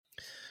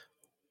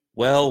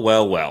Well,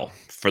 well, well.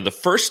 For the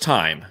first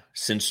time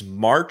since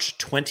March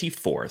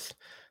 24th,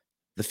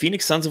 the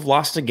Phoenix Suns have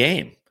lost a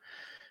game.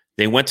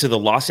 They went to the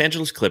Los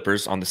Angeles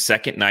Clippers on the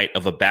second night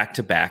of a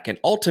back-to-back and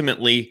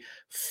ultimately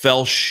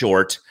fell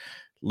short,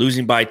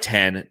 losing by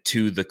 10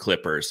 to the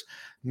Clippers.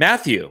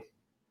 Matthew,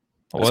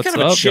 What's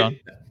up, John?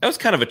 That was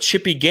kind of a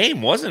chippy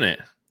game, wasn't it?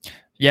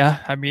 Yeah,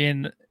 I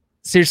mean,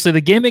 seriously,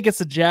 the game against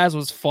the Jazz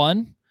was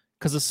fun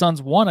because the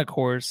Suns won, of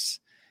course.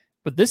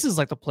 But this is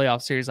like the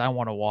playoff series I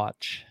want to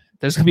watch.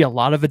 There's going to be a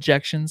lot of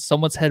ejections.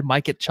 Someone's head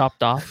might get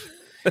chopped off.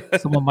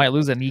 Someone might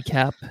lose a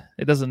kneecap.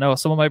 It doesn't know.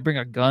 Someone might bring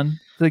a gun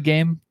to the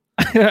game.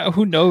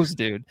 Who knows,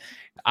 dude?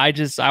 I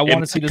want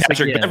to see this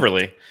Patrick again.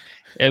 Beverly.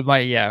 It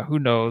might, yeah, who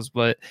knows?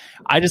 But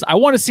I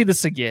want to see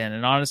this again.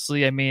 And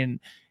honestly, I mean,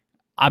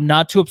 I'm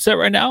not too upset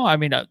right now. I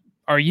mean,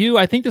 are you?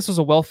 I think this was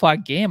a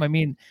well-fought game. I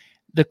mean,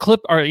 the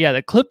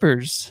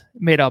Clippers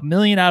made $1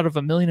 million out of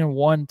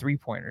 1,000,001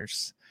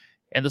 3-pointers.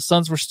 And the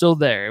Suns were still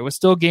there. It was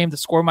still a game. The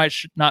score might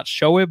not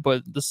show it,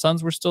 but the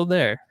Suns were still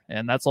there.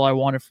 And that's all I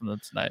wanted from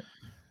them tonight.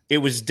 It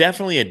was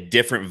definitely a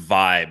different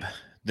vibe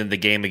than the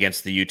game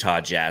against the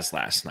Utah Jazz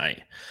last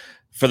night.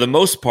 For the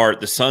most part,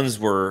 the Suns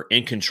were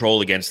in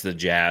control against the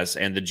Jazz,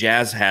 and the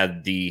Jazz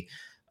had the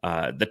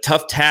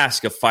tough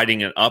task of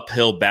fighting an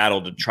uphill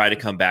battle to try to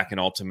come back and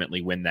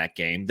ultimately win that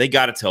game. They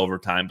got it to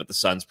overtime, but the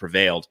Suns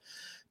prevailed.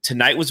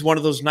 Tonight was one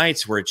of those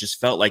nights where it just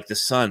felt like the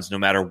Suns, no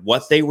matter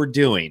what they were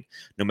doing,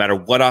 no matter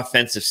what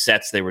offensive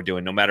sets they were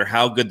doing, no matter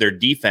how good their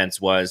defense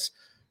was,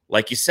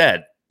 like you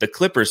said, the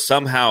Clippers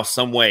somehow,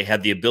 some way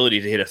had the ability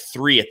to hit a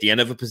three at the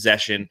end of a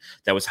possession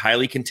that was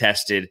highly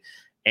contested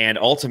and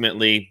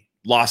ultimately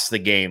lost the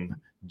game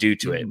due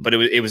to it. But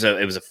it was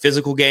a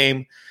physical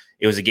game.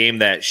 It was a game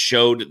that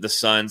showed the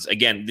Suns,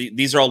 again,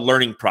 these are all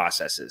learning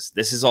processes.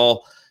 This is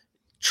all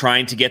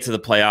trying to get to the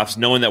playoffs,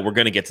 knowing that we're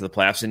going to get to the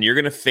playoffs, and you're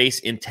going to face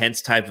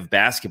intense type of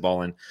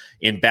basketball. And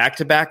in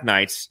back-to-back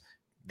nights,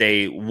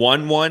 they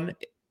won one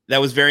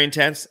that was very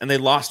intense, and they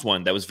lost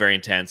one that was very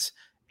intense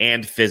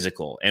and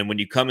physical. And when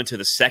you come into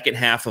the second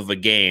half of a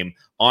game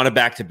on a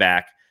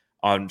back-to-back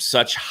on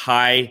such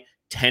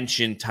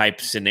high-tension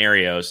type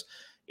scenarios,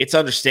 it's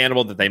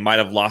understandable that they might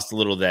have lost a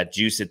little of that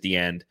juice at the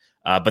end.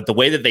 But the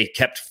way that they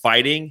kept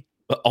fighting,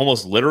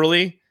 almost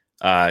literally,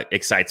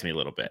 excites me a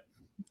little bit.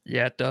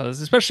 Yeah, it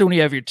does. Especially when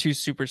you have your two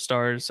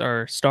superstars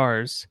or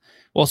stars.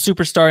 Well,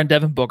 superstar and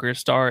Devin Booker,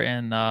 star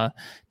and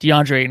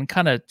DeAndre, and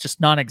kind of just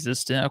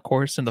non-existent, of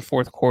course, in the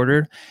fourth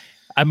quarter.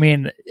 I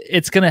mean,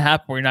 it's going to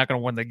happen where you're not going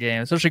to win the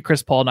game, especially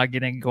Chris Paul not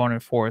getting going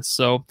in fourth.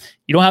 So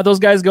you don't have those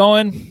guys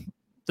going.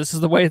 This is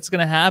the way it's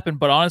going to happen.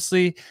 But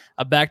honestly,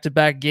 a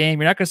back-to-back game,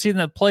 you're not going to see it in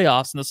the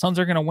playoffs, and the Suns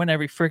are going to win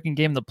every freaking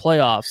game in the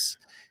playoffs.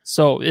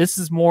 So this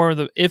is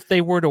more if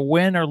they were to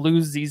win or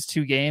lose these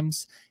two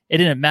games, it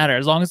didn't matter.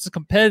 As long as it's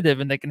competitive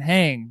and they can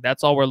hang,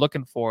 that's all we're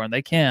looking for, and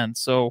they can.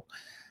 So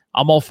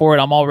I'm all for it.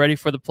 I'm all ready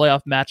for the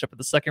playoff matchup at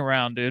the second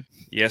round, dude.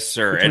 Yes,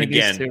 sir. And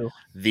again,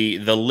 the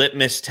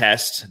litmus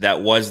test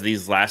that was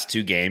these last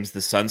two games,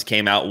 the Suns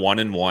came out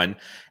 1-1,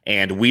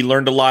 and we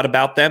learned a lot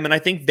about them, and I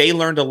think they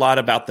learned a lot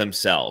about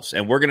themselves.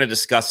 And we're going to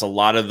discuss a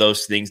lot of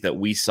those things that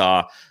we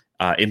saw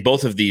in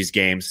both of these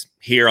games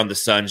here on the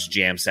Suns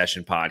Jam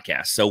Session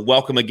podcast. So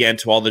welcome again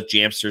to all the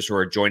Jamsters who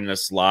are joining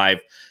us live.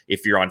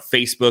 If you're on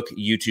Facebook,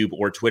 YouTube,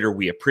 or Twitter,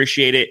 we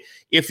appreciate it.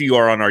 If you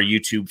are on our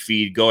YouTube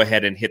feed, go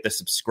ahead and hit the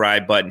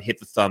subscribe button, hit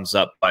the thumbs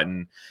up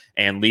button,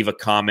 and leave a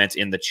comment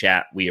in the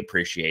chat. We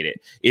appreciate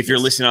it. If you're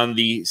listening on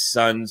the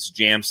Suns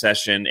Jam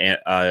Session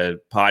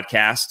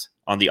podcast,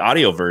 on the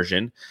audio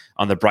version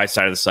on the Bright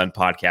Side of the Sun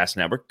podcast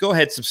network, go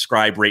ahead,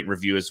 subscribe, rate, and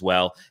review as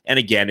well. And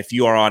again, if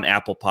you are on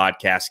Apple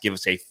Podcasts, give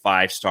us a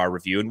 5-star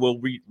review, and we'll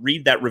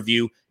read that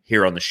review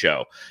here on the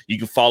show. You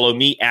can follow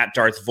me at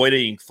Darth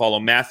Voida. You can follow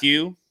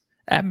Matthew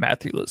at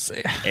Matthew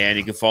Lissay. And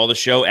you can follow the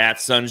show at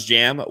Suns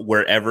Jam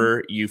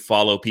wherever you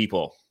follow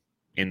people,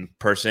 in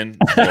person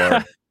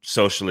or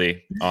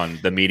socially on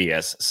the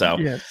medias. So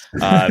yes.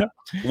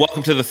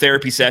 Welcome to the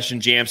therapy session,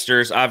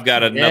 Jamsters. I've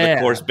got another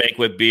Coors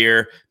Banquet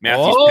beer.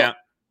 Matthew's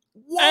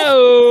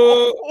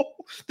Whoa.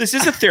 This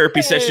is a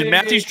therapy session.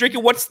 Matthew's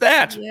drinking. What's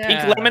that? Yeah.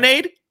 Pink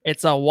lemonade?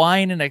 It's a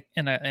wine in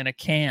a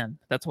can.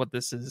 That's what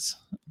this is.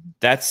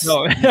 That's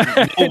no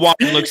wine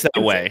looks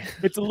that way.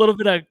 It's a little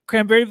bit of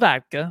cranberry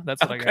vodka.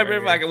 That's what I got.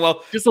 Cranberry vodka.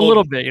 Well, just a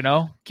little bit,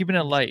 keeping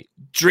it light.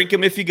 Drink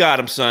them if you got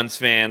them, Suns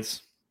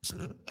fans,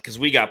 because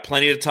we got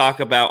plenty to talk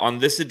about on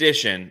this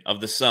edition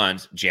of the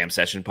Suns Jam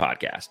Session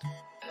podcast.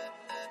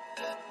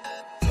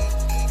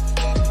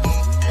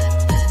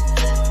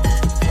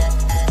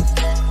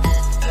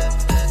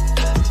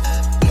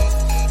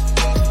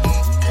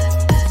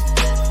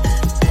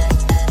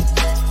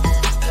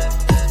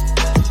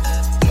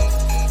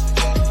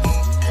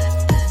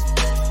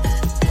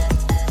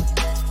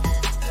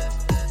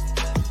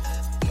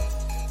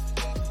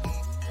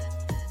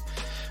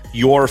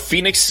 Your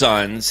Phoenix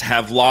Suns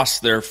have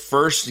lost their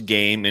first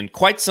game in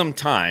quite some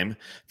time.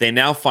 They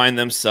now find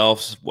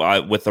themselves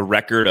with a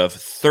record of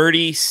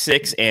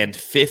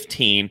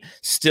 36-15,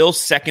 still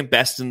second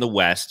best in the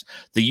West.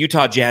 The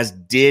Utah Jazz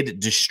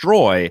did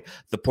destroy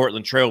the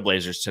Portland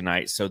Trailblazers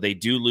tonight, so they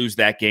do lose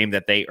that game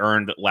that they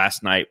earned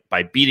last night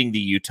by beating the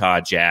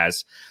Utah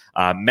Jazz.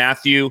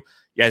 Matthew,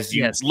 as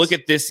you look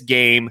at this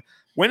game,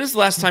 when is the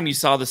last time you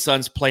saw the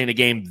Suns playing a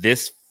game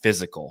this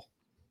physical?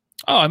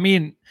 Oh, I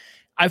mean,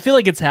 I feel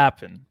like it's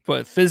happened,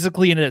 but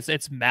physically, and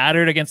it's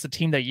mattered against the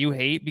team that you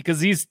hate,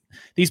 because these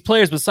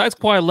players, besides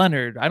Kawhi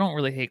Leonard, I don't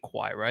really hate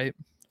Kawhi, right?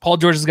 Paul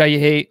George is the guy you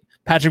hate.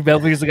 Patrick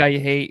Beverley is the guy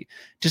you hate.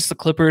 Just the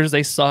Clippers,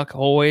 they suck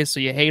always, so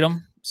you hate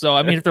them. So,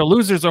 I mean, if they're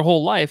losers their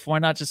whole life, why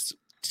not just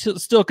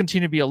still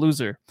continue to be a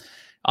loser?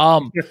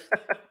 I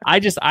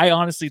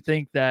honestly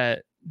think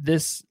that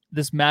this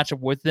matchup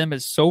with them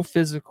is so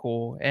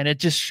physical, and it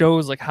just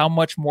shows like how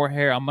much more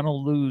hair I'm going to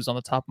lose on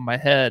the top of my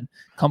head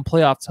come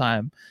playoff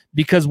time,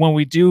 because when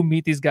we do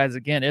meet these guys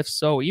again,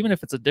 even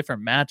if it's a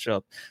different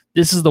matchup,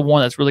 this is the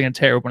one that's really going to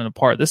tear everyone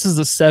apart. This is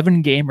a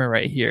 7-gamer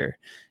right here,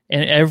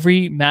 and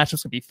every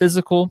matchup's going to be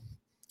physical.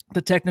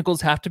 The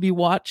technicals have to be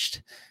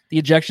watched.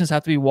 The ejections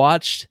have to be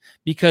watched,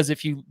 because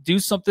if you do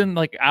something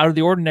like out of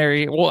the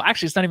ordinary, well,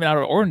 actually, it's not even out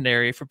of the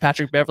ordinary for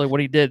Patrick Beverley,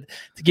 what he did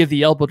to give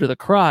the elbow to the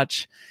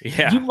crotch,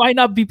 you might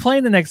not be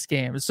playing the next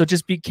game. So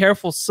just be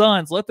careful,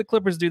 Suns. Let the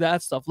Clippers do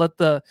that stuff.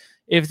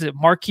 If it's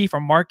Markieff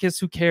or Marcus,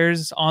 who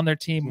cares, on their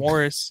team,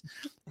 Morris,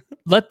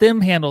 let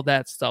them handle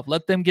that stuff.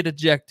 Let them get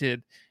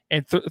ejected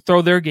and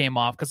throw their game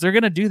off, because they're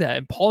going to do that.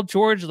 And Paul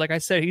George, like I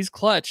said, he's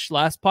clutch.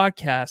 Last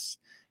podcast,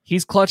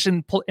 he's clutch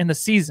in the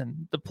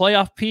season. The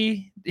playoff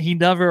P, he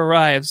never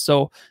arrives.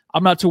 So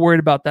I'm not too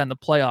worried about that in the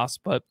playoffs.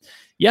 But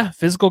yeah,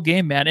 physical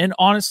game, man. And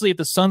honestly, if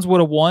the Suns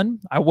would have won,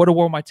 I would have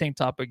worn my tank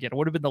top again. It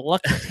would have been the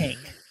lucky tank.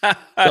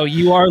 So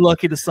you are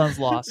lucky the Suns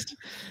lost.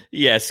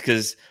 Yes,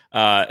 because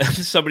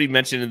somebody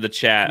mentioned in the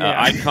chat,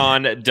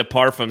 Icon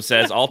Deparfum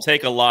says, I'll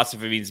take a loss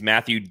if it means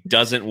Matthew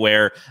doesn't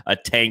wear a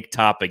tank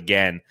top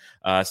again.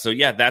 So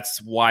yeah,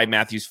 that's why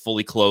Matthew's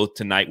fully clothed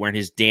tonight, wearing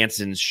his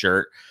dancing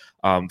shirt.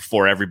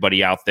 For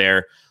everybody out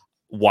there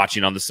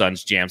watching on the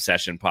Suns Jam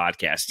Session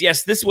podcast.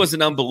 Yes, this was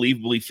an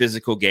unbelievably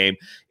physical game.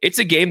 It's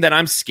a game that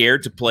I'm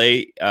scared to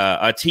play,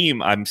 a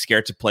team I'm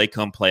scared to play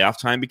come playoff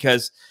time,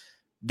 because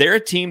they're a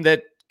team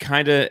that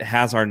kind of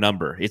has our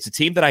number. It's a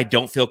team that I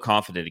don't feel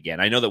confident again.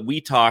 I know that we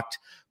talked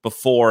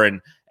before, and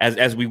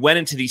as we went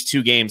into these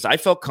two games, I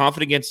felt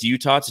confident against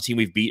Utah. It's a team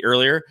we've beat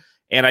earlier.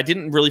 And I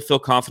didn't really feel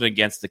confident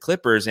against the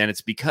Clippers, and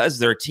it's because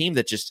they're a team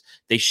that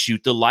they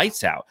shoot the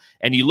lights out.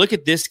 And you look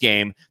at this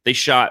game, they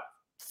shot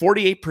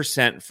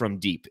 48% from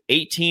deep,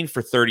 18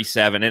 for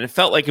 37, and it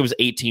felt like it was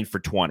 18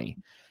 for 20.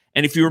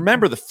 And if you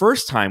remember the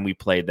first time we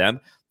played them,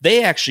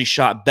 they actually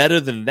shot better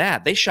than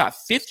that. They shot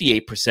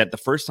 58% the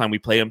first time we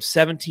played them,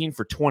 17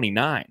 for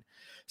 29.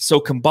 So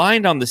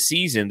combined on the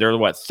season,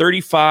 they're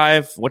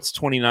 35, what's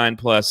 29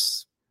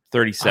 plus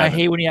 37. I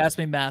hate when you ask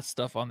me math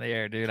stuff on the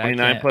air, dude.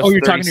 29 plus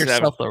you're talking to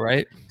yourself, though,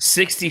 right?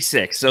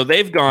 66. So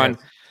they've gone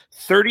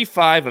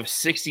 35 of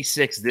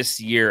 66 this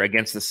year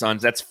against the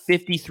Suns. That's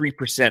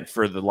 53%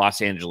 for the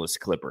Los Angeles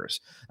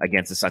Clippers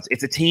against the Suns.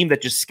 It's a team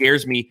that just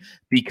scares me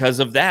because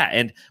of that.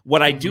 And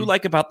what I do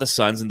like about the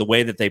Suns and the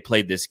way that they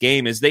played this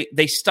game is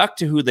they stuck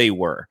to who they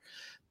were.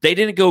 They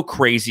didn't go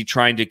crazy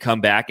trying to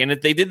come back. And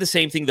if they did the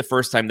same thing the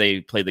first time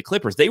they played the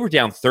Clippers, they were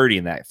down 30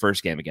 in that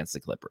first game against the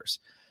Clippers.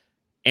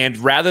 And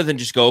rather than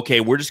just go, okay,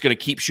 we're just going to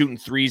keep shooting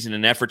threes in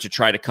an effort to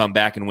try to come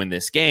back and win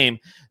this game,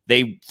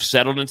 they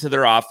settled into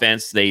their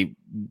offense. They,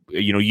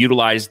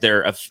 utilized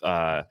their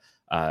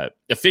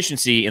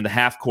efficiency in the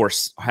half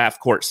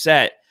court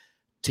set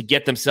to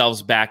get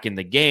themselves back in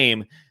the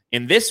game.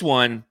 In this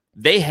one,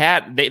 they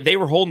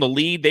were holding the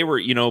lead. They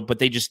were, but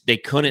they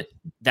couldn't.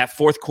 That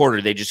fourth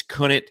quarter, they just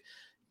couldn't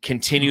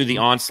continue the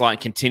onslaught and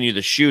continue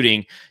the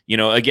shooting.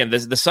 Again,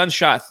 the Suns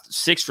shot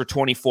 6 for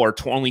 24,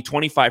 only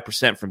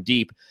 25% from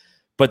deep.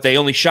 But they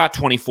only shot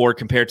 24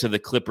 compared to the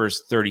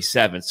Clippers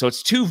 37. So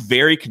it's two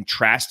very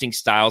contrasting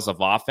styles of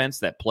offense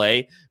that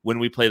play when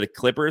we play the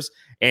Clippers.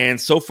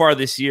 And so far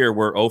this year,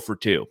 we're 0 for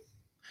 2.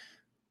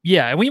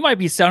 Yeah, and we might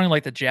be sounding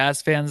like the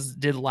Jazz fans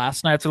did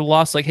last night after the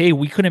loss. Like, hey,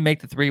 we couldn't make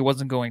the three, it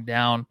wasn't going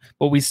down,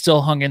 but we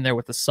still hung in there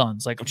with the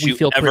Suns. Like, Don't we you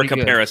feel ever pretty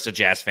compare good. us to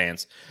Jazz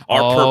fans.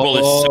 Our purple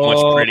is so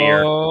much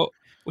prettier.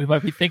 We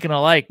might be thinking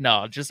alike.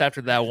 No, just after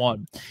that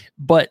one.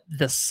 But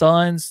the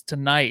Suns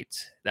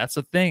tonight, that's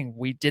the thing.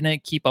 We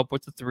didn't keep up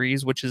with the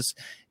threes,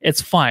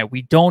 it's fine.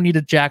 We don't need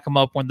to jack them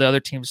up when the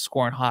other team's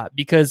scoring hot,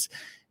 because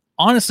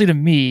honestly, to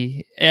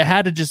me, it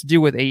had to just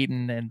do with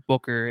Ayton and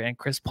Booker and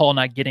Chris Paul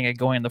not getting it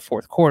going in the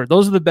fourth quarter.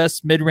 Those are the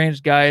best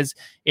mid-range guys,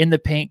 in the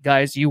paint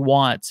guys you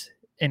want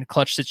in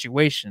clutch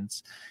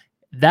situations.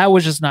 That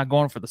was just not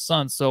going for the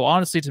Suns. So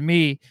honestly, to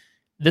me,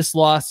 this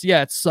loss,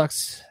 yeah, it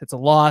sucks. It's a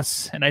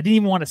loss. And I didn't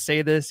even want to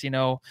say this,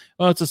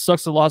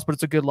 it's a loss, but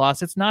it's a good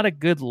loss. It's not a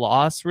good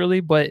loss, really,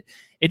 but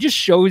it just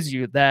shows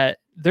you that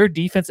their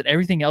defense and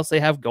everything else they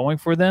have going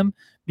for them,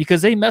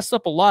 because they messed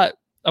up a lot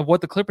of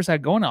what the Clippers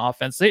had going on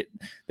offense. The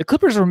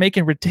Clippers were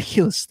making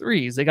ridiculous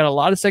threes. They got a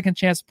lot of second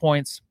chance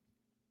points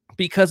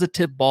because of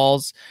tip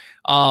balls,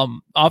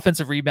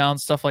 offensive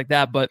rebounds, stuff like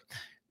that. But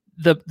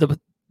the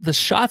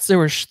shots they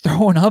were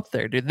throwing up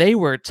there, dude, they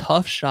were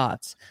tough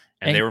shots.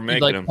 And they were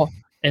making them.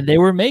 And they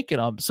were making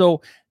them.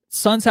 So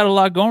Suns had a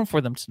lot going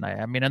for them tonight.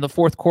 I mean, in the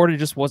fourth quarter,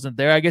 just wasn't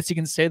there. I guess you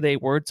can say they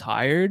were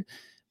tired.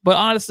 But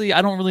honestly,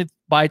 I don't really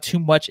buy too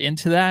much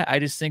into that. I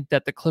just think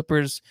that the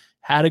Clippers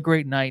had a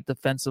great night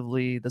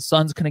defensively. The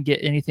Suns couldn't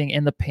get anything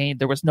in the paint.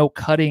 There was no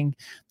cutting.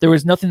 There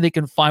was nothing they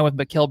can find with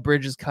Mikal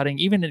Bridges cutting.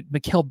 Even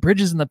Mikal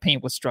Bridges in the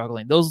paint was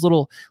struggling. Those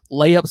little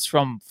layups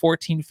from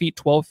 14 feet,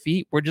 12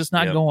 feet were just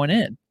not going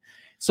in.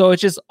 So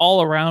it's just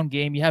all around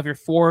game. You have your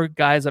four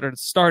guys that are the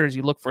starters.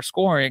 You look for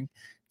scoring.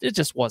 It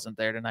just wasn't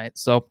there tonight.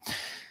 So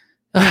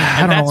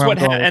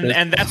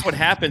and that's what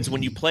happens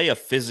when you play a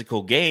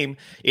physical game.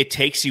 It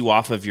takes you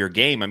off of your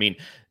game. I mean,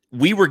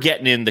 we were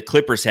getting in the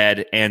Clippers'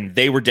 head, and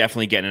they were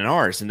definitely getting in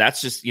ours. And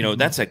that's just,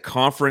 that's a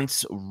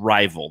conference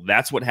rival.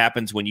 That's what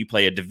happens when you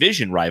play a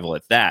division rival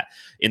at that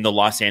in the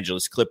Los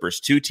Angeles Clippers.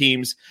 Two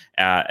teams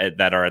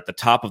that are at the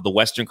top of the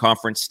Western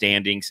Conference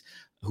standings,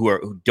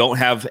 who don't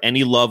have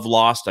any love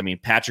lost. I mean,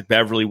 Patrick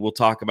Beverley, we'll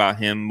talk about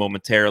him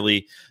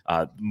momentarily.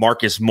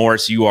 Marcus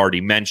Morris, you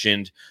already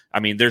mentioned. I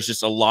mean, there's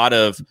just a lot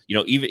of,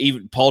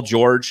 even Paul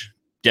George,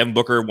 Devin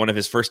Booker, one of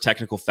his first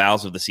technical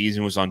fouls of the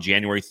season was on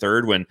January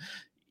 3rd when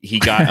he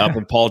got up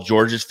in Paul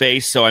George's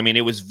face. So, I mean,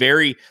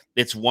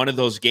 it's one of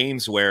those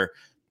games where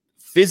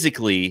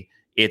physically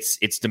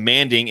it's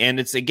demanding, and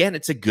it's a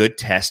good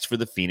test for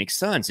the Phoenix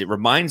Suns. It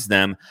reminds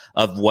them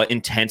of what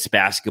intense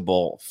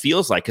basketball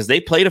feels like, because they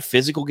played a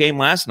physical game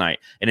last night,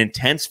 an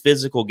intense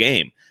physical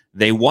game.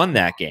 They won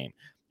that game,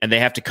 and they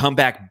have to come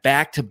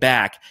back to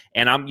back.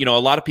 And a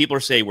lot of people are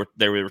saying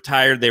they were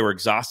tired, they were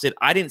exhausted.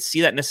 I didn't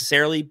see that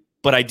necessarily,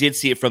 but I did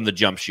see it from the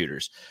jump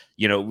shooters.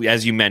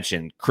 As you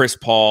mentioned, Chris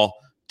Paul,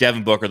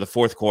 Devin Booker, the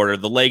fourth quarter,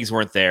 the legs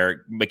weren't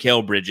there.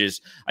 Mikal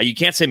Bridges, you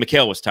can't say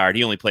Mikal was tired.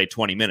 He only played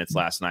 20 minutes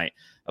last night.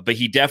 But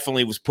he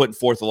definitely was putting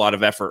forth a lot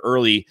of effort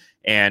early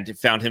and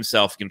found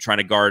himself trying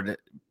to guard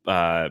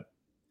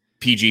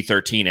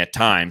PG-13 at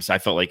times. I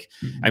felt like,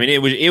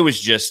 it was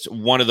just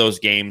one of those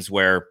games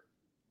where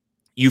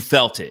you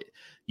felt it.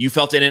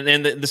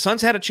 And the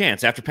Suns had a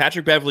chance. After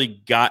Patrick Beverley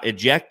got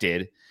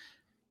ejected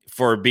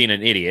for being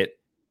an idiot,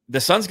 the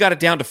Suns got it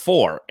down to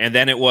 4. And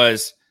then it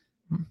was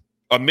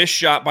a missed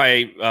shot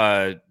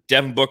by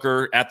Devin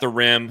Booker at the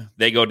rim.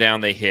 They go down,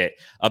 they hit.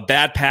 A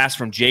bad pass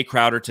from Jay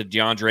Crowder to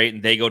DeAndre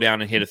Ayton. They go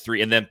down and hit a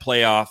 3. And then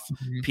playoff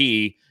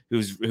P,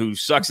 who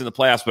sucks in the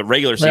playoffs, but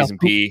regular season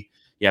P.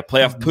 Yeah,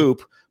 playoff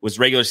poop was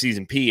regular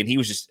season P. And he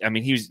was just,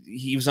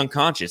 he was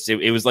unconscious.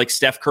 It was like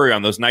Steph Curry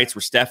on those nights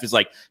where Steph is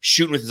like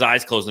shooting with his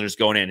eyes closed and just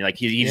going in. Like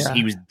he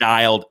was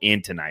dialed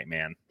in tonight,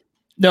 man.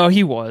 No,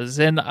 he was.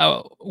 And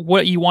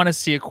what you want to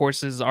see, of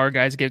course, is our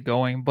guys get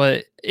going.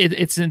 But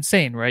it's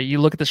insane, right? You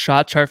look at the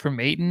shot chart from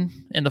Ayton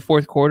in the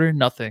fourth quarter,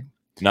 nothing.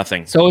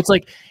 So it's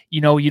like,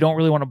 you don't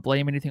really want to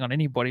blame anything on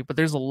anybody. But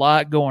there's a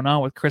lot going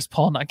on with Chris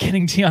Paul not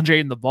getting DeAndre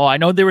Ayton the ball. I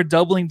know they were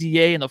doubling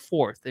DA in the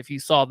fourth, if you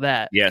saw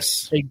that.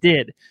 Yes. They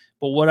did.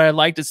 But what I'd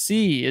like to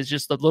see is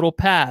just a little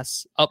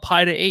pass up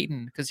high to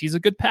Ayton, because he's a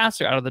good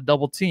passer out of the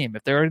double team.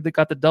 If they already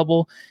got the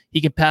double,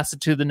 he can pass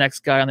it to the next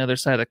guy on the other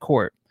side of the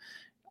court.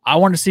 I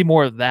want to see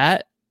more of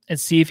that and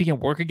see if he can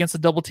work against the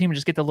double team and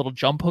just get the little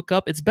jump hook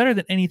up. It's better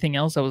than anything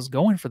else that was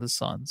going for the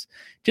Suns.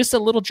 Just a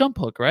little jump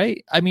hook,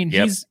 right? I mean,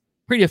 He's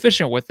pretty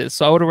efficient with it,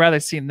 so I would have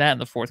rather seen that in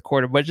the fourth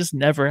quarter, but it just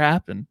never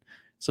happened.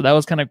 So that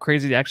was kind of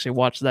crazy to actually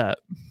watch that.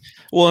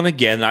 Well, and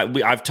again,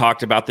 I've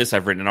talked about this.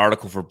 I've written an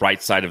article for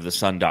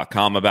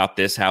BrightSideOfTheSun.com about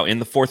this, how in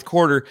the fourth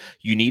quarter,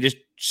 you need to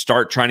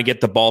start trying to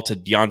get the ball to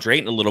DeAndre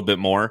Ayton a little bit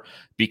more,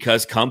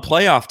 because come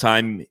playoff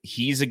time,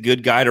 he's a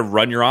good guy to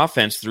run your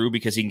offense through,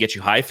 because he can get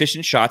you high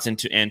efficient shots. And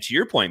to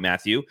your point,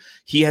 Matthew,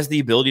 he has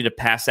the ability to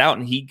pass out,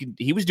 and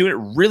he was doing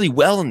it really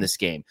well in this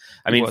game.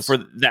 I mean, for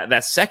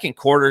that second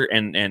quarter,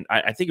 and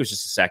I think it was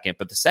just a second,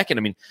 but the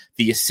second,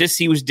 the assists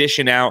he was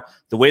dishing out,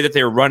 the way that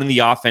they were running the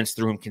offense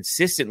through him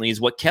consistently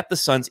is what kept the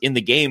Suns in the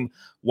game,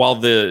 while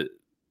the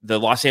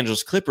Los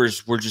Angeles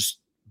Clippers were just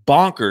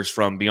bonkers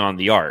from beyond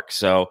the arc.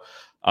 So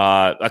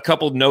a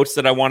couple of notes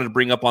that I wanted to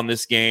bring up on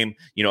this game.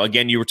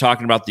 Again, you were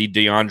talking about the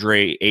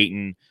DeAndre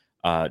Ayton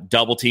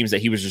double teams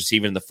that he was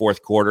receiving in the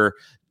fourth quarter.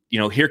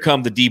 Here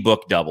come the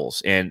D-Book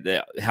doubles,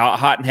 and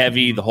hot and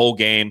heavy the whole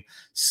game.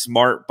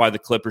 Smart by the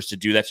Clippers to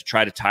do that, to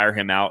try to tire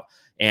him out.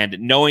 And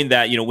knowing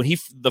that, when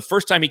the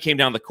first time he came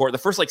down the court, the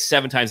first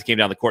 7 times he came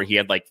down the court, he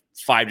had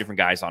 5 different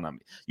guys on him.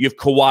 You have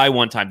Kawhi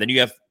one time, then you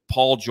have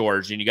Paul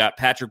George, and you got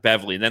Patrick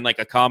Beverley, and then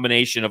a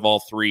combination of all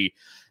three.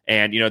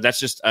 And, that's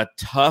just a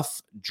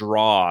tough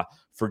draw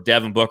for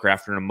Devin Booker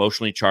after an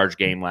emotionally charged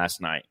game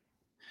last night.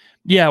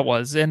 Yeah, it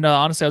was. And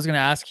honestly, I was going to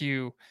ask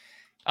you,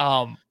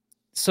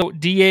 so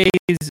DA's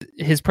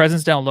his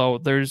presence down low,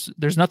 there's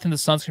nothing the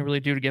Suns can really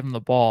do to give him the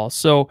ball.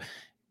 So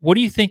what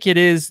do you think it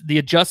is, the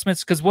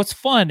adjustments? Because what's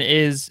fun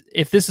is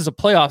if this is a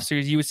playoff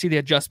series, you would see the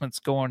adjustments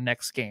going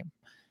next game.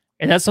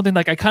 And that's something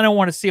like I kind of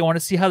want to see. I want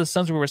to see how the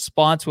Suns will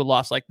respond to a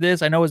loss like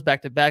this. I know it's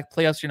back-to-back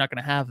playoffs. You're not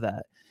going to have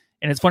that.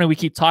 And it's funny, we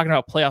keep talking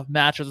about playoff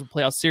matches and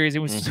playoff series.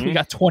 We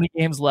got 20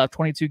 games left,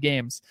 22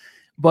 games.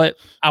 But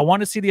I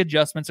want to see the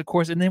adjustments, of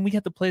course. And then we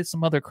have to play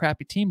some other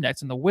crappy team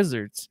next in the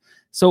Wizards.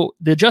 So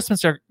the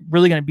adjustments are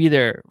really going to be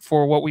there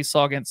for what we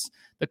saw against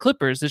the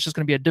Clippers. It's just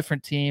going to be a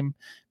different team.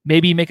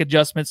 Maybe make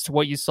adjustments to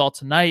what you saw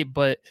tonight.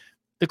 But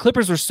the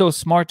Clippers were so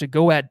smart to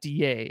go at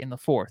DA in the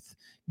fourth,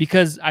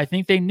 because I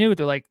think they knew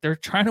they're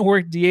trying to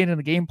work DA into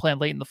the game plan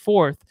late in the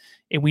fourth.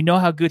 And we know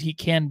how good he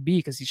can be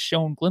because he's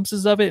shown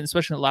glimpses of it,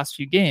 especially in the last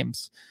few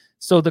games.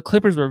 So the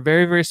Clippers were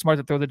very, very smart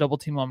to throw the double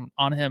team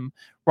on him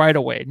right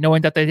away,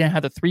 knowing that they didn't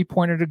have the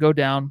 3-pointer to go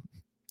down.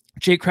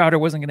 Jay Crowder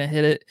wasn't going to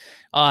hit it.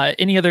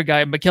 Any other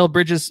guy, Mikal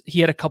Bridges, he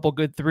had a couple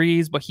good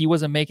threes, but he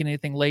wasn't making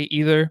anything late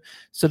either.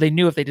 So they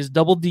knew if they just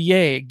double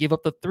DA, give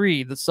up the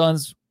three, the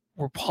Suns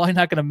were probably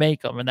not going to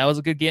make them. And that was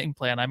a good game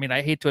plan. I mean,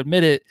 I hate to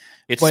admit it,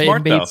 but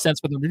it made sense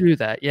for them to do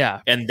that.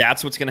 Yeah. And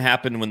that's what's going to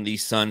happen when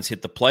these Suns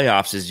hit the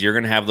playoffs is you're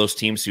going to have those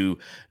teams who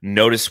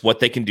notice what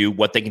they can do,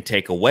 what they can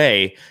take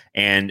away,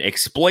 and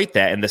exploit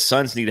that. And the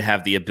Suns need to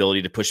have the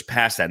ability to push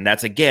past that. And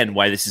that's, again,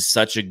 why this is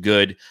such a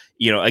good,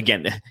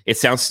 again, it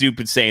sounds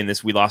stupid saying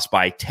this. We lost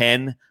by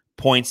 10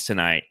 points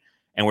tonight.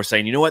 And we're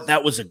saying, you know what?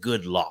 That was a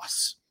good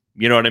loss.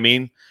 You know what I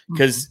mean?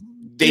 Because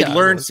they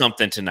learned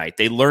something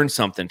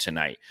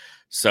tonight.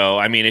 So,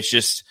 I mean, it's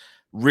just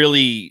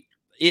really,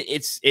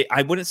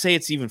 I wouldn't say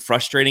it's even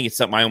frustrating. It's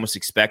something I almost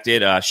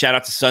expected. Shout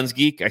out to Suns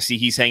Geek. I see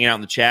he's hanging out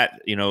in the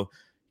chat.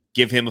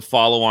 Give him a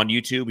follow on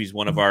YouTube. He's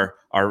one of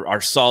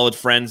our solid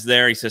friends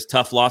there. He says,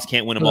 tough loss,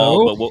 can't win them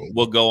all, but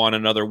we'll go on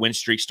another win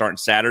streak starting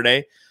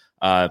Saturday.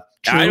 I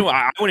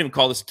wouldn't even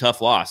call this a tough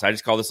loss. I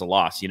just call this a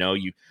loss.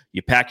 You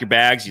pack your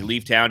bags, you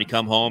leave town, you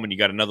come home, and you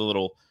got another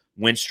little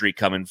win streak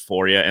coming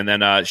for you. And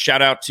then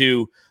shout out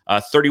to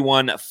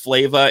 31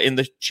 Flava in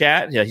the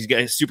chat. Yeah, he's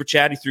got a super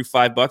chat. He threw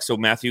 $5. So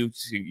Matthew,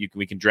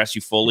 we can dress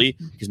you fully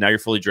because now you're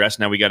fully dressed.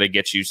 Now we got to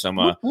get you some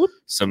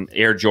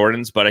Air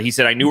Jordans. But he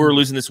said, I knew we were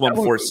losing this one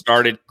before it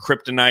started.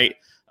 Kryptonite,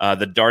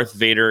 the Darth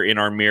Vader in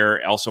our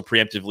mirror. Also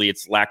preemptively,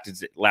 it's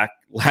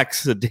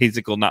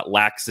lackadaisical, not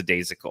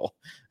lackadaisical.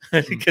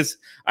 Because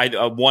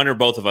one or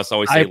both of us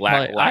always say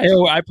lack.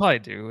 I probably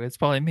do. It's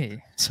probably me.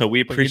 So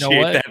we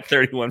appreciate that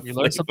 31. You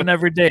learn something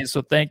every day,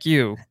 so thank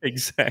you.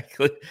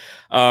 Exactly.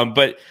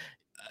 But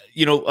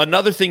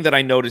another thing that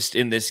I noticed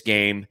in this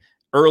game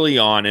early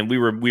on, and we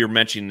were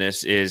mentioning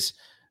this, is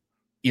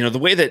the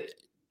way that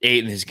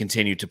Ayton has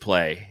continued to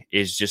play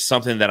is just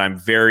something that I'm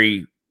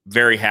very,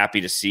 very happy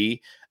to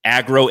see.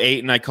 Aggro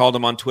Ayton, I called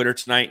him on Twitter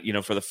tonight.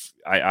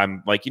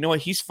 I'm like, you know what?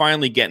 He's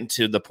finally getting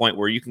to the point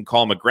where you can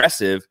call him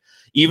aggressive,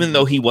 even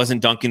though he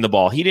wasn't dunking the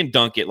ball. He didn't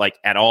dunk it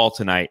at all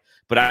tonight,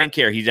 but I don't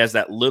care. He has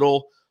that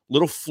little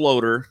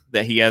floater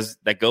that he has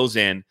that goes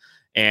in,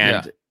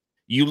 and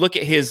you look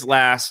at his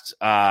last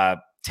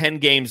 10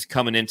 games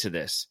coming into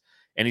this,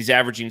 and he's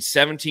averaging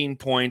 17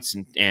 points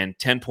and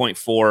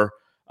 10.4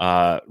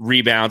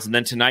 rebounds, and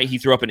then tonight he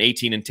threw up an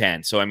 18 and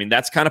 10. So I mean,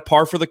 that's kind of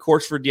par for the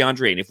course for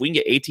DeAndre. And if we can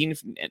get 18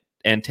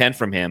 and 10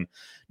 from him,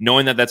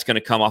 knowing that that's going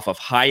to come off of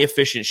high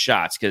efficient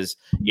shots, because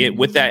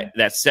with that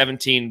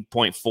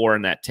 17.4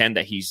 and that 10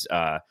 that he's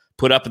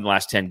put up in the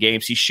last 10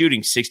 games, he's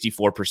shooting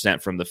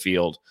 64% from the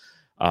field.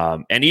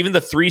 And even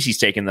the threes he's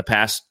taken the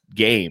past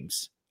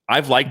games,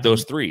 I've liked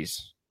those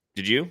threes.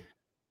 Did you?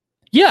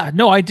 Yeah,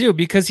 no, I do,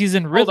 because he's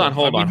in rhythm.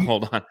 Hold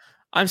on.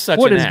 I'm such an ass.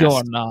 What is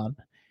going on?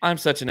 I'm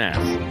such an ass.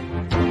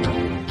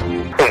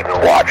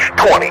 Ayton Watch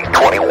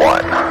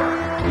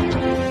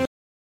 2021.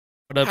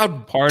 How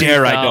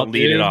dare I don't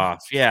lead it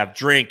off? Yeah,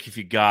 drink if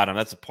you got him.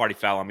 That's a party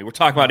foul on me. We're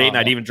talking about Ayton.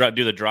 I'd even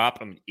do the drop.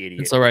 I'm an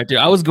idiot. It's all right, dude.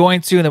 I was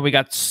going to, and then we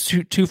got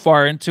too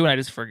far into, and I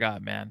just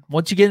forgot, man.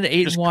 Once you get into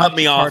Ayton Watch, cut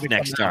me off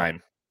next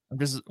time.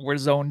 We're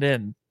zoned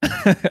in.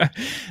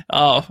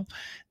 Oh,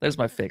 there's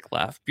my fake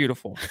laugh.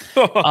 Beautiful.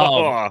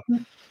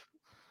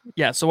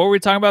 Yeah. So what were we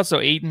talking about? So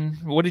Ayton,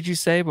 what did you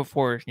say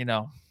before?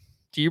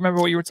 Do you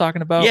remember what you were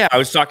talking about? Yeah, I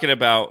was talking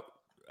about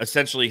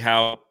essentially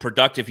how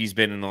productive he's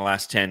been in the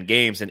last 10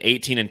 games, and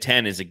 18 and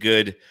 10 is a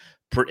good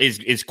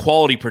is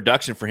quality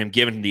production for him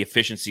given the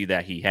efficiency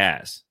that he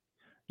has.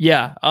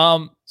 Yeah.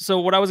 So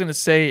what I was going to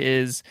say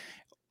is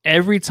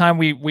every time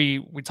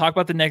we talk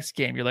about the next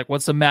game, you're like,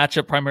 what's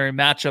the primary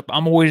matchup?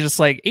 I'm always just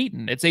like,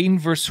 Ayton. It's Ayton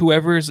versus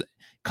whoever's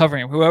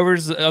covering him,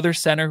 whoever's the other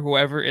center,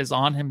 whoever is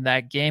on him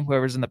that game,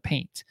 whoever's in the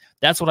paint.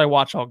 That's what I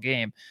watch all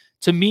game.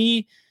 To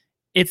me,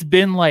 it's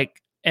been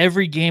like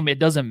every game, it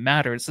doesn't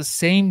matter. It's the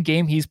same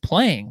game he's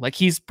playing. Like,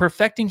 he's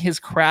perfecting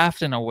his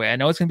craft in a way. I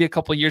know it's going to be a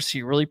couple of years till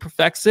he really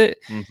perfects it,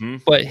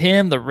 but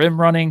the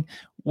rim running,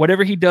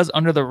 whatever he does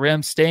under the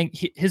rim,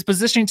 his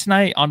positioning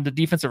tonight on the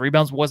defensive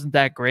rebounds wasn't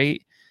that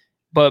great.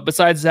 But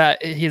besides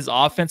that, his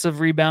offensive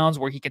rebounds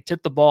where he can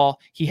tip the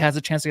ball, he has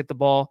a chance to get the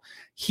ball.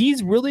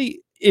 He's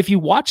really, if you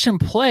watch him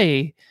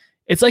play,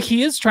 it's like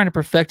he is trying to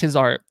perfect his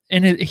art,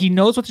 and he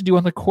knows what to do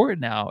on the court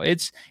now.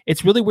 It's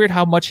really weird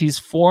how much he's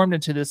formed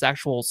into this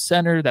actual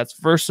center that's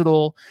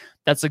versatile.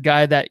 That's a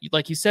guy that,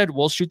 like you said,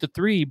 will shoot the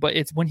three, but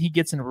it's when he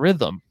gets in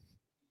rhythm.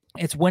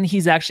 It's when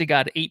he's actually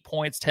got 8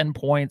 points, 10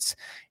 points,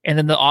 and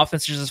then the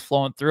offense is just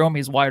flowing through him.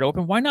 He's wide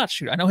open. Why not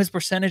shoot? I know his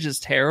percentage is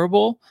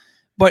terrible,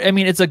 but I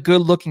mean, it's a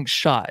good looking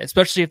shot,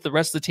 especially if the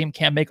rest of the team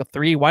can't make a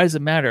three. Why does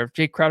it matter? If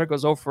Jake Crowder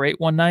goes 0 for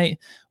 8 one night,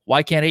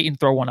 why can't Ayton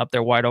throw one up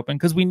there wide open?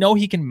 Because we know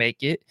he can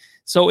make it.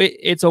 So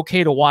it's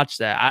okay to watch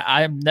that.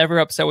 I'm never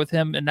upset with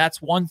him. And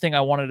that's one thing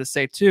I wanted to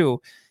say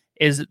too,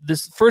 is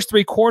this first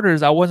 3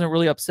 quarters, I wasn't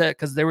really upset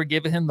because they were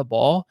giving him the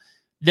ball.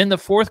 Then the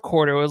fourth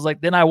quarter was like,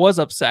 then I was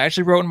upset. I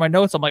actually wrote in my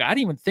notes, I'm like, I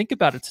didn't even think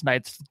about it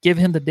tonight. Give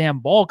him the damn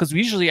ball. Because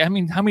usually, I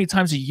mean, how many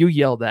times do you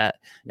yell that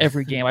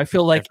every game? I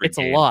feel like it's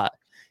a lot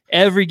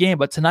every game.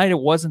 But tonight it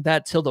wasn't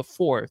that till the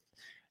fourth.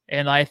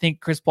 And I think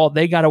Chris Paul,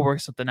 they got to work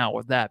something out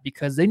with that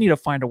because they need to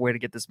find a way to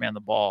get this man the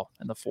ball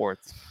in the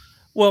fourth.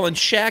 Well, and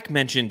Shaq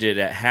mentioned it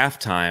at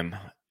halftime.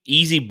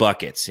 Easy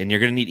buckets, and you're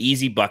going to need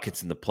easy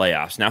buckets in the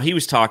playoffs. Now, he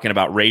was talking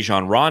about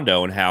Rajon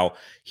Rondo and how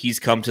he's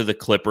come to the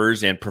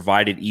Clippers and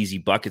provided easy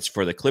buckets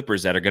for the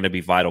Clippers that are going to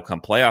be vital come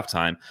playoff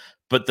time.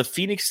 But the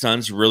Phoenix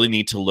Suns really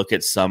need to look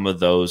at some of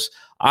those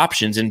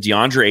options, and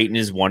DeAndre Ayton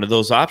is one of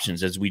those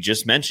options, as we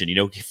just mentioned. You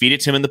know, feed it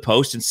to him in the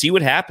post and see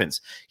what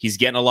happens. He's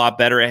getting a lot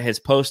better at his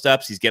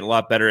post-ups. He's getting a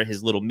lot better at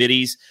his little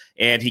middies,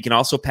 and he can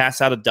also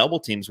pass out of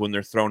double teams when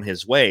they're thrown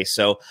his way.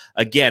 So,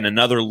 again,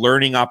 another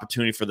learning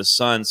opportunity for the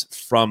Suns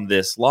from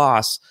this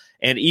loss.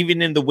 And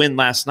even in the win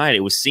last night,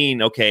 it was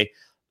seen, okay,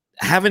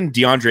 having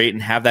DeAndre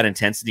Ayton have that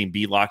intensity and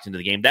be locked into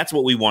the game, that's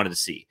what we wanted to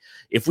see.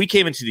 If we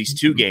came into these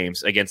 2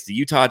 games against the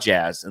Utah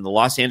Jazz and the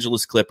Los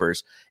Angeles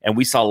Clippers, and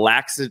we saw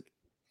lackadaisical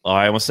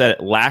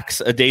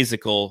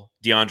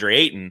DeAndre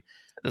Ayton,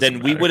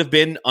 then we would have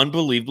been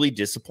unbelievably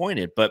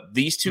disappointed. But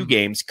these 2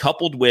 games,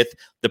 coupled with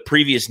the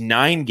previous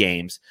 9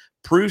 games,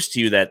 proves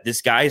to you that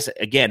this guy's,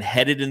 again,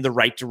 headed in the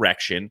right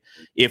direction.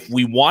 If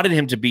we wanted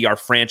him to be our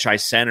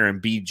franchise center and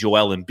be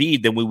Joel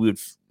Embiid, then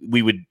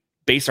we would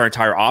base our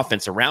entire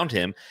offense around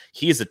him.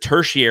 He is a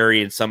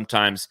tertiary and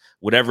sometimes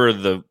whatever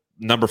the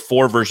number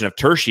 4 version of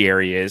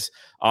tertiary is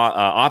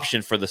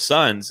option for the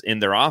Suns in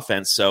their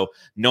offense. So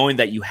knowing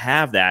that you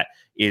have that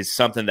is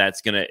something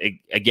that's going to,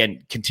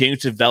 again, continue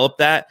to develop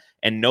that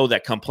and know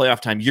that come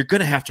playoff time, you're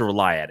going to have to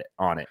rely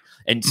on it.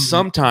 And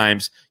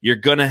sometimes you're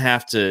going to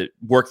have to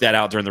work that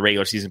out during the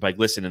regular season. Like,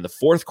 listen, in the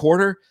fourth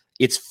quarter,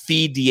 it's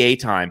feed DA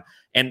time.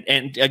 And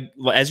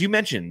as you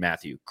mentioned,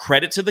 Matthew,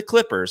 credit to the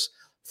Clippers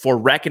for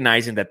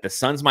recognizing that the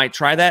Suns might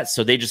try that.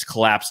 So they just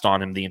collapsed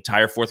on him the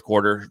entire fourth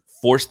quarter,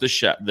 forced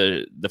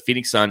the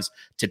Phoenix Suns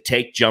to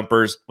take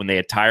jumpers when they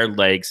had tired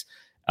legs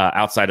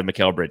outside of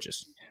Mikal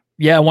Bridges.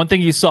 Yeah, one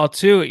thing you saw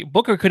too,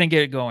 Booker couldn't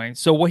get it going.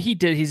 So what he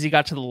did is he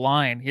got to the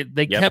line.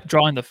 They kept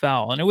drawing the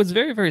foul, and it was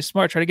very, very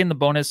smart. Try to get in the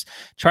bonus,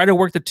 try to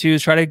work the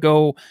twos, try to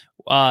go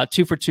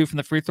 2 for 2 from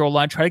the free throw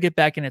line, try to get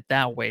back in it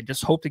that way.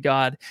 Just hope to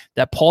God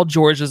that Paul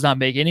George does not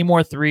make any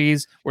more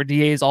threes where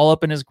DA is all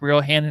up in his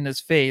grill, hand in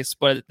his face.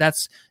 But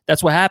that's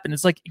what happened.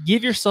 It's like,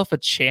 give yourself a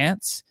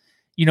chance.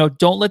 You know,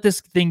 don't let this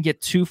thing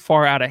get too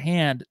far out of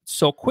hand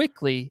so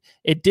quickly.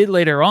 It did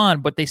later on,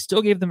 but they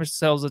still gave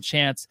themselves a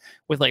chance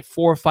with like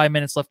 4 or 5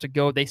 minutes left to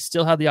go. They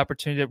still had the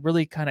opportunity to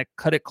really kind of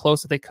cut it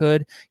close if they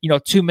could.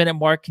 2-minute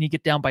mark, can you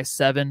get down by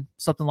 7,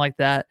 something like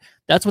that?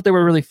 That's what they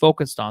were really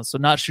focused on. So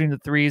not shooting the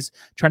threes,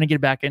 trying to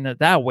get back in it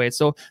that way.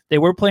 So they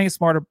were playing a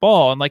smarter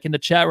ball. And like in the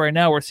chat right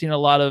now, we're seeing a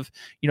lot of,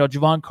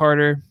 Javon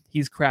Carter,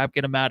 he's crap,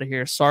 get him out of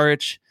here.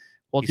 Saric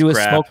will do a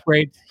smoke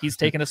break. He's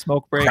taking a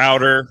smoke break.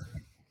 Crowder.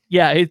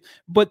 Yeah,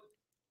 but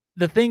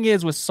the thing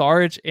is with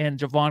Saric and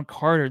Javon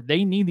Carter,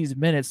 they need these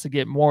minutes to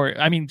get more.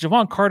 I mean,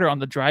 Javon Carter on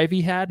the drive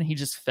he had and he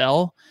just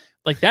fell.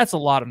 Like, that's a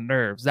lot of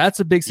nerves. That's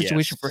a big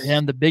situation for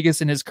him, the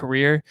biggest in his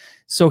career.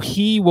 So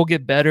he will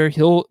get better.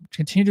 He'll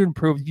continue to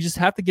improve. You just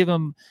have to give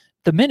him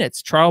the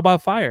minutes, trial by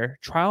fire.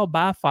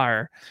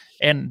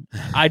 And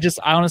I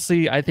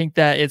honestly, I think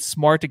that it's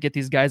smart to get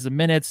these guys the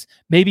minutes.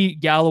 Maybe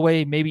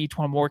Galloway, maybe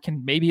E'Twaun Moore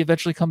can maybe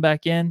eventually come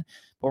back in.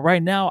 But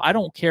right now, I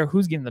don't care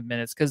who's getting the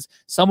minutes because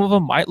some of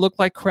them might look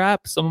like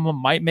crap. Some of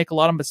them might make a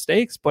lot of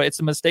mistakes, but it's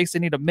the mistakes they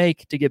need to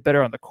make to get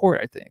better on the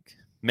court, I think.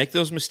 Make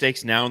those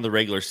mistakes now in the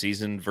regular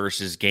season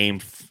versus game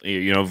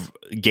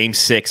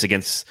 6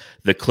 against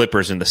the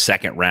Clippers in the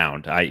second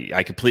round.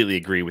 I completely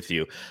agree with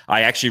you.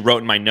 I actually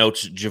wrote in my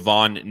notes,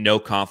 Javon, no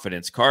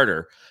confidence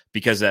Carter,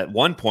 because at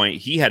one point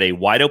he had a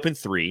wide open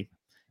 3.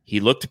 He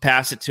looked to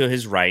pass it to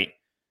his right.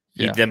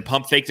 He then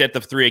pump faked at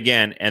the 3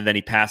 again, and then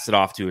he passed it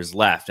off to his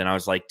left. And I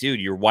was like, dude,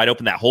 you're wide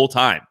open that whole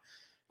time.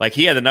 Like,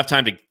 he had enough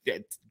time to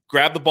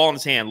grab the ball in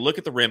his hand, look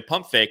at the rim,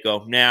 pump fake,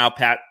 go, now,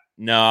 Pat,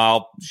 no,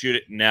 I'll shoot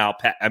it now,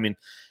 Pat. I mean,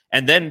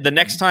 and then the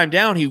next time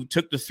down, he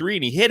took the 3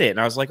 and he hit it.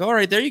 And I was like, all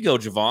right, there you go,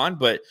 Javon.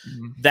 But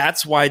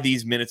that's why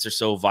these minutes are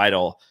so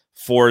vital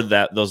for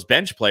those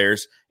bench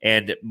players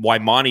and why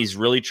Monty's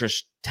really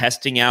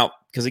testing out.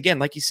 Because, again,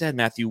 like you said,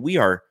 Matthew, we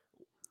are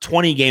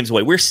 20 games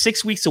away. We're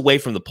 6 weeks away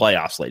from the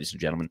playoffs, ladies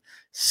and gentlemen.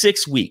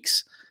 6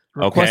 weeks.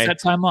 Request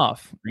that time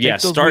off. Yeah,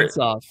 start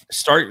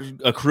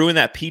accruing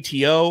that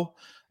PTO.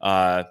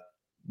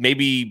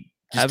 Maybe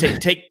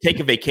just take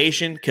a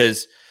vacation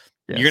because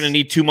Yes. You're going to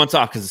need 2 months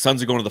off because the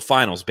Suns are going to the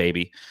finals,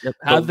 baby. Yep.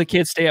 Have the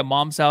kids stay at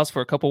mom's house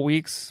for a couple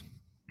weeks.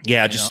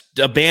 Yeah, just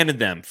abandon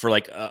them for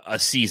like a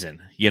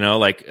season,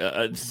 like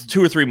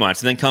 2 or 3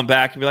 months, and then come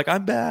back and be like,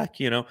 I'm back,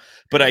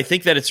 But I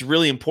think that it's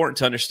really important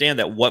to understand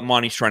that what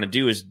Monty's trying to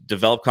do is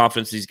develop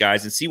confidence in these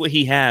guys and see what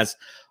he has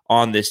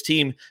on this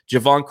team.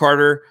 Jevon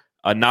Carter,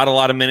 not a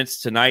lot of minutes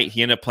tonight.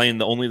 He ended up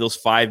playing only those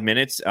 5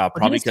 minutes,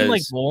 probably because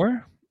like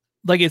more.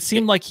 Like it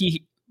seemed like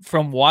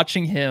from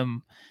watching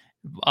him,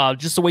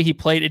 just the way he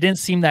played, it didn't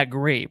seem that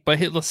great. But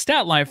the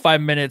stat line,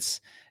 5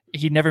 minutes.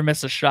 He never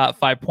missed a shot,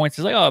 5 points.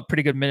 It's like,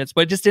 pretty good minutes,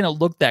 but it just didn't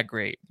look that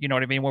great. You know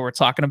what I mean? When we're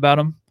talking about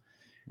him,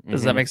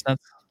 does that make sense?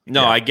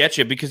 No, I get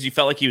you, because you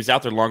felt like he was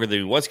out there longer than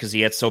he was because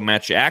he had so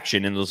much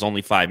action in those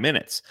only 5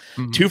 minutes.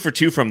 2 for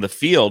 2 from the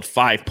field,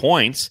 5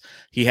 points.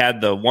 He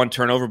had the 1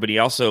 turnover, but he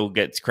also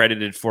gets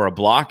credited for a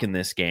block in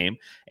this game.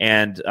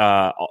 And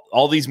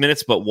all these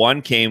minutes but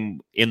 1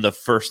 came in the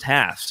first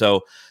half.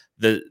 So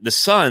the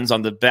Suns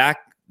on the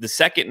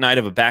second night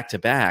of a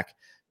back-to-back,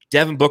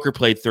 Devin Booker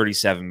played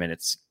 37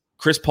 minutes.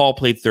 Chris Paul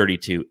played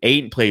 32.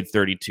 Ayton played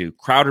 32.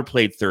 Crowder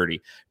played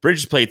 30.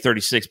 Bridges played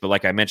 36, but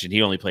like I mentioned,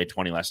 he only played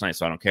 20 last night,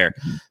 so I don't care.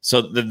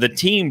 So the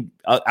team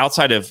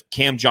outside of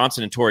Cam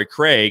Johnson and Torrey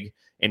Craig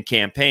and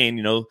Cam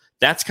Payne,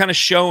 that's kind of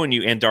showing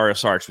you, and Dario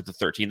Saric with the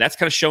 13, that's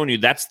kind of showing you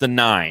that's the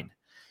 9.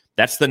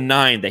 That's the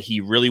 9 that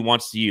he really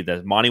wants to use,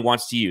 that Monty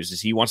wants to use,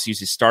 is he wants to use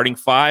his starting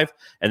 5,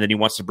 and then he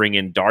wants to bring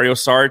in Dario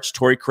Saric,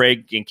 Torrey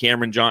Craig, and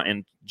Cameron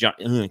Johnson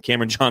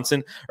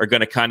are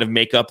going to kind of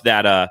make up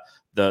that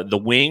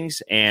the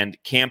wings, and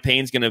Cam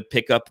Payne's going to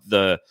pick up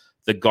the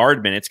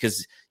guard minutes,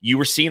 because you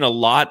were seeing a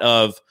lot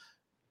of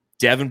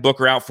Devin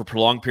Booker out for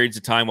prolonged periods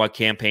of time while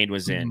Cam Payne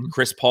was in.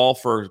 Chris Paul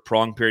for a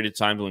prolonged period of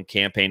time when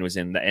Cam Payne was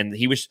in. And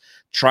he was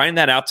trying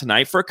that out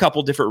tonight for a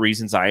couple different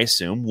reasons, I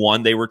assume.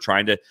 One, they were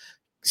trying to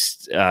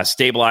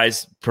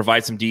stabilize,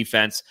 provide some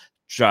defense,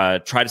 try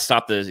to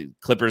stop the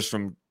Clippers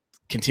from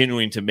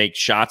continuing to make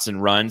shots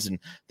and runs, and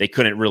they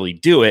couldn't really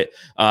do it.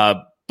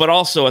 But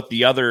also at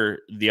the other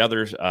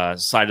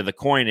side of the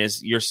coin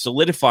is you're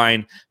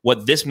solidifying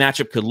what this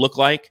matchup could look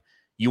like.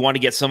 You want to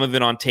get some of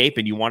it on tape,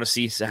 and you want to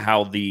see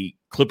how the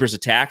Clippers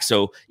attack.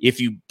 So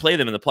if you play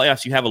them in the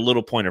playoffs, you have a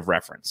little point of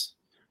reference.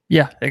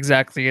 Yeah,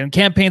 exactly. And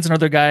Cam Payne's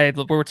another guy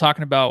that we're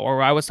talking about,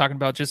 or I was talking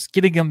about, just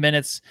getting him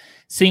minutes,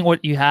 seeing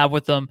what you have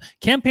with them.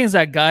 Cam Payne's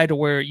that guy to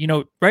where,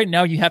 right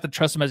now you have to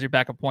trust him as your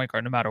backup point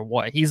guard no matter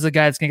what. He's the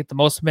guy that's going to get the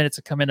most minutes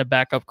to come in and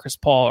back up Chris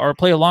Paul or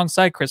play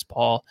alongside Chris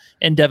Paul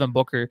and Devin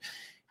Booker.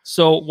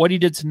 So what he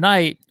did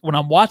tonight, when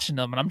I'm watching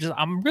him, and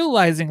I'm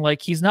realizing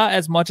like he's not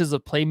as much as a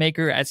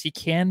playmaker as he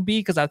can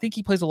be, because I think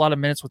he plays a lot of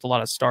minutes with a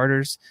lot of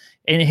starters,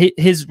 and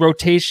his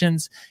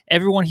rotations,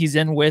 everyone he's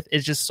in with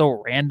is just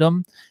so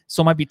random.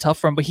 So it might be tough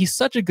for him, but he's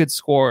such a good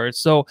scorer.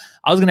 So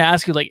I was going to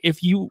ask you, like,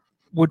 if you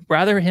would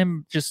rather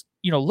him just,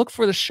 look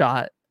for the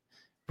shot,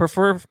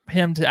 prefer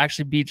him to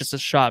actually be just a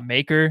shot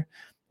maker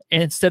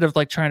instead of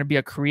like trying to be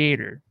a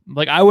creator.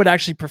 Like I would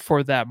actually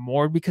prefer that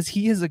more, because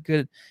he's a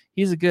good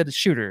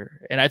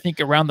shooter. And I think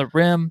around the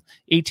rim,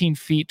 18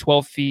 feet,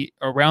 12 feet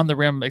around the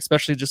rim,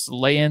 especially just the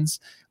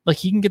lay-ins, like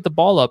he can get the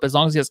ball up as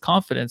long as he has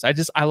confidence.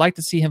 I like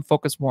to see him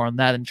focus more on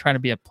that and trying to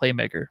be a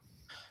playmaker.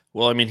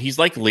 Well, I mean, he's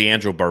like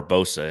Leandro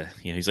Barbosa.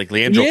 He's like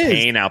Leandro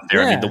Payne out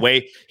there. Yeah. I mean, the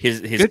way his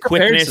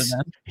quickness,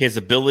 his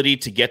ability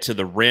to get to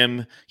the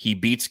rim, he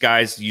beats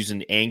guys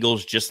using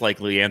angles just like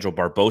Leandro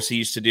Barbosa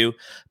used to do.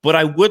 But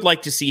I would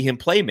like to see him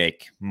play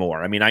make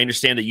more. I mean, I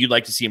understand that you'd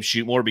like to see him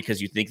shoot more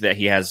because you think that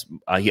he has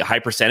a high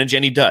percentage,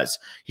 and he does.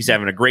 He's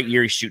having a great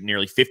year. He's shooting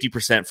nearly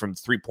 50% from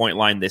the three-point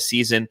line this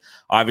season.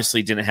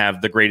 Obviously didn't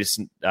have the greatest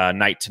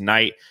night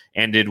tonight.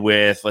 Ended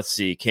with,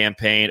 Cam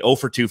Payne 0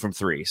 for 2 from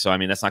 3. So I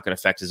mean, that's not going to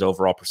affect his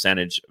overall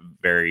percentage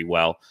very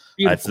well.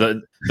 It's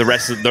the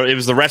rest of it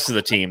was the rest of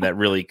the team that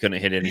really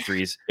couldn't hit any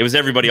threes. It was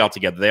everybody all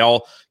together. They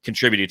all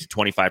contributed to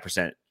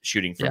 25%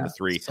 shooting from the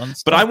three.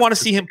 But I want to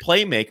see him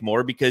play make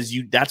more, because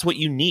that's what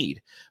you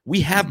need.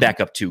 We have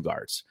backup 2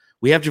 guards.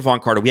 We have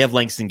Jevon Carter. We have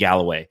Langston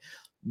Galloway.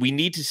 We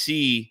need to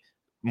see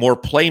more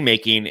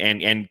playmaking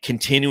and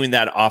continuing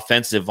that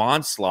offensive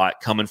onslaught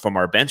coming from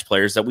our bench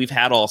players that we've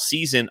had all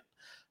season,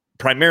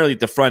 primarily at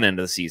the front end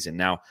of the season.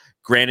 Now,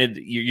 granted,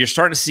 you're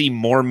starting to see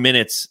more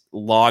minutes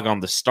log on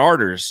the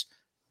starters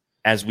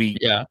as we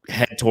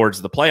head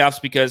towards the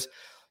playoffs, because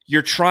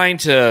you're trying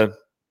to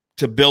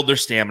build their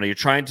stamina. You're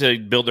trying to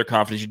build their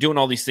confidence. You're doing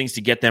all these things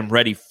to get them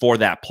ready for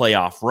that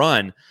playoff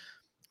run.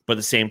 But at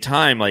the same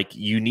time, like,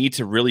 you need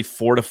to really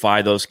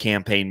fortify those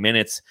campaign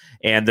minutes.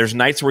 And there's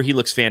nights where he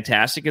looks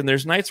fantastic, and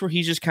there's nights where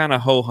he's just kind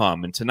of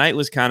ho-hum. And tonight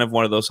was kind of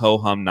one of those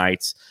ho-hum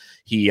nights.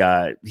 He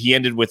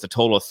ended with a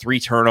total of 3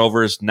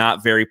 turnovers,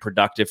 not very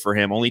productive for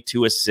him, only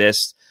 2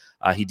 assists.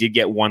 He did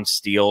get 1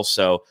 steal.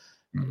 So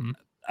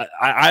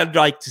I'd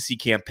like to see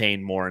Cam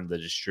Payne more in the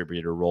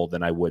distributor role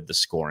than I would the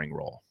scoring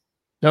role.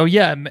 Oh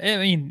yeah, I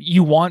mean,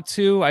 you want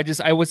to.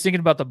 I was thinking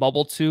about the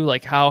bubble too,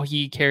 like how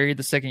he carried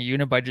the second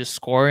unit by just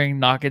scoring,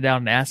 knocking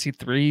down nasty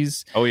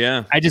threes. Oh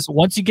yeah.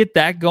 Once you get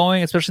that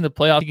going, especially in the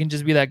playoffs, you can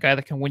just be that guy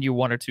that can win you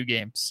 1 or 2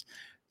 games.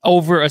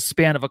 over a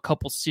span of a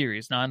couple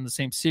series, not in the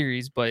same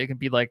series, but it can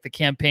be like the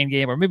campaign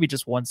game or maybe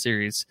just one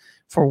series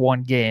for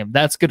one game.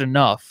 That's good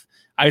enough.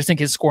 I just think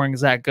his scoring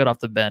is that good off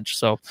the bench.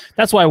 So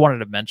that's why I wanted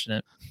to mention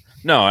it.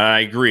 No, and I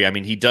agree. I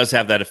mean, he does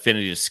have that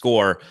affinity to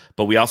score,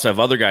 but we also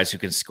have other guys who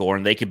can score,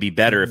 and they can be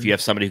better if you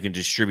have somebody who can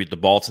distribute the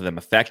ball to them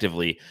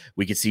effectively.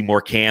 We can see more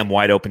Cam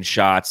wide open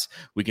shots.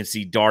 We can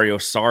see Dario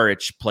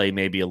Saric play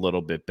maybe a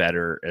little bit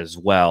better as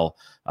well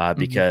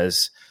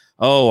because,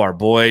 our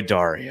boy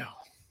Dario.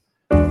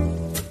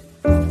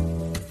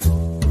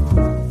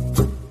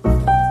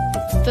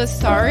 The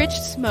Saric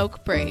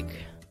smoke break.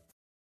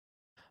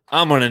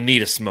 I'm going to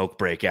need a smoke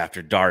break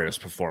after Dario's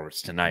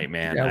performance tonight,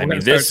 man. Yeah, I mean,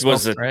 this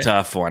was a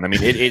tough one. I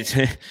mean,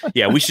 it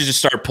yeah, we should just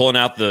start pulling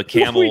out the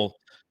Camel,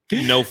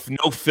 no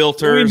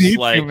filters. We need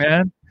like, to,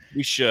 man.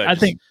 We should. I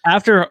think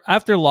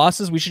after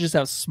losses, we should just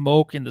have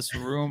smoke in this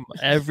room.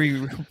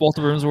 Both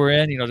the rooms we're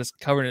in, just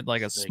covered in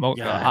like a smoke,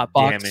 hot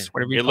box,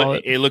 whatever you call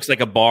it. It looks like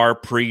a bar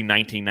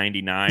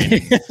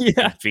pre-1999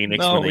 yeah. in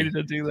Phoenix. No, we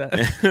didn't do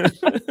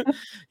that.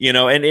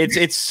 And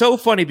it's so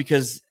funny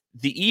because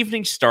the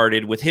evening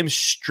started with him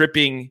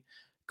stripping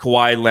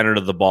Kawhi Leonard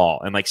of the ball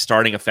and like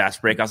starting a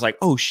fast break. I was like,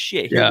 oh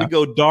shit, here we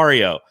go,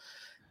 Dario.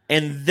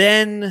 And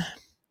then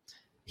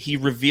he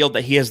revealed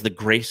that he has the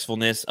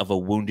gracefulness of a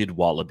wounded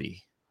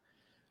wallaby.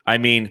 I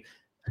mean,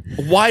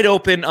 wide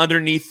open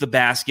underneath the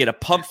basket, a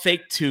pump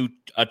fake to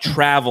a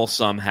travel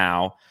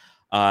somehow.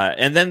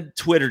 And then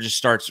Twitter just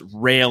starts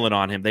railing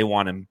on him. They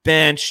want him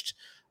benched.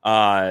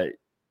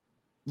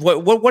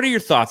 What are your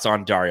thoughts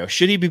on Dario?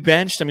 Should he be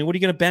benched? I mean, what are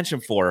you going to bench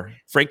him for?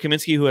 Frank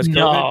Kaminsky, who has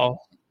COVID?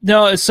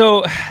 No.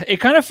 So it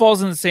kind of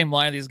falls in the same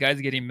line. These guys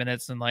getting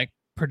minutes and like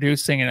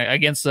producing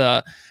against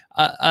a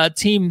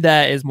team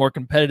that is more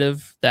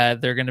competitive, that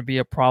they're going to be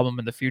a problem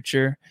in the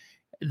future.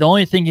 The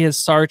only thing is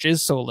Sarge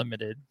is so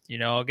limited,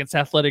 against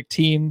athletic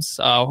teams.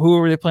 Who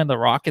were they playing? The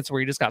Rockets, where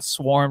he just got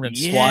swarmed and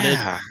swatted,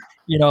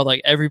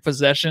 like every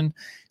possession.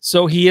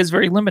 So he is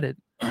very limited.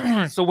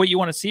 So what you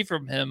want to see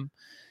from him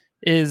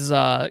is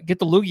get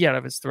the loogie out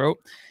of his throat.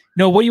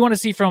 No, what you want to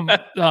see from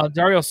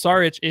Dario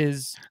Saric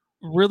is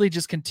really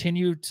just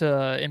continue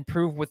to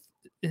improve with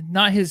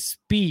not his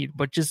speed,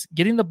 but just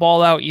getting the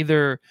ball out,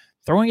 either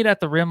throwing it at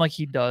the rim like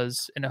he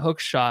does in a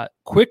hook shot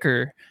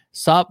quicker,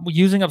 stop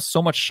using up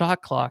so much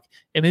shot clock,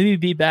 and maybe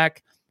be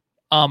back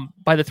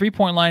by the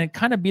 3-point line and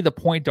kind of be the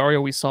point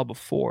Dario we saw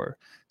before.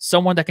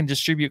 Someone that can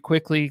distribute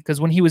quickly, because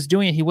when he was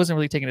doing it, he wasn't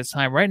really taking his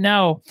time. Right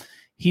now,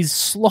 he's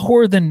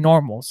slower than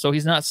normal. So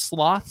he's not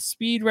sloth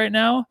speed right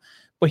now,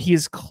 but he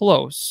is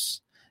close.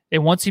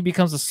 And once he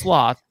becomes a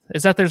sloth,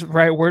 is that the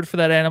right word for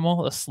that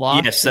animal? A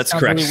sloth? Yes, that's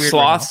correct. Really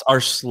sloths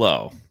are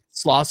slow.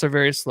 Sloths are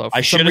very slow.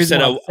 I should have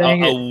said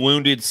a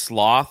wounded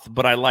sloth,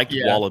 but I liked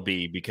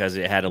wallaby because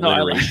it had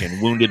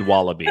alliteration. Wounded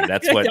wallaby.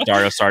 That's what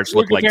Dario Saric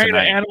looked like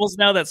tonight. Animals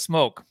now that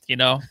smoke,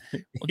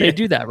 they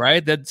do that,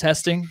 right? They're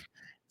testing.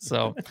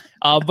 So,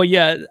 but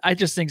yeah, I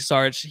just think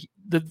Sarge,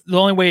 the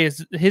only way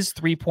is his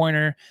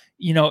 3-pointer.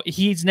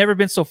 He's never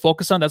been so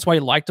focused on. That's why he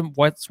liked him.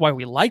 That's why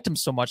we liked him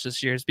so much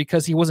this year, is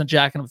because he wasn't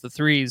jacking up the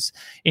threes,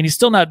 and he's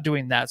still not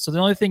doing that. So the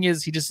only thing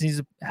is he just needs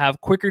to have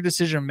quicker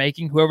decision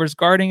making. Whoever's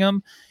guarding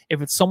him,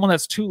 if it's someone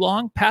that's too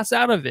long, pass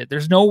out of it.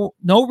 There's no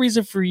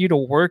reason for you to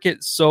work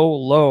it so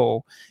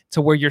low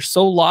to where you're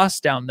so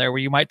lost down there, where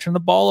you might turn the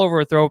ball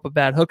over or throw up a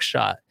bad hook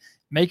shot.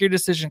 Make your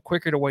decision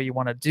quicker to what you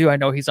want to do. I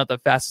know he's not the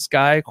fastest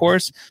guy, of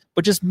course,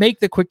 but just make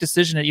the quick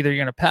decision that either you're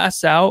going to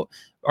pass out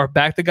or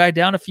back the guy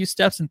down a few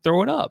steps and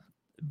throw it up,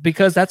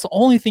 because that's the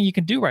only thing you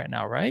can do right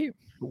now, right?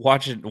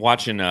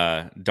 Watching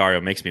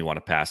Dario makes me want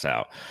to pass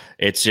out.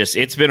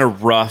 It's been a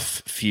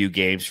rough few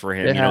games for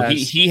him.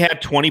 He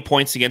had 20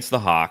 points against the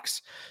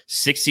Hawks,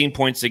 16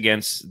 points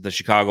against the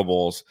Chicago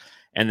Bulls,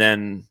 and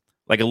then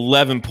like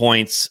 11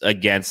 points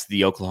against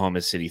the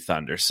Oklahoma City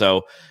Thunder.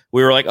 So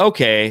we were like,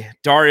 okay,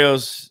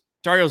 Dario's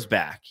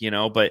back,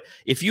 but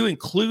if you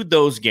include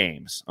those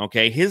games,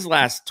 okay, his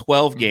last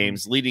 12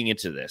 games leading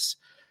into this,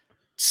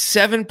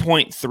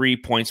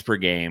 7.3 points per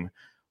game,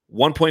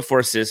 1.4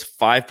 assists,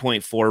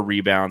 5.4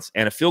 rebounds,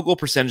 and a field goal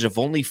percentage of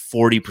only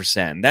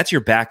 40%. That's your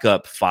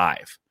backup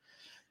 5.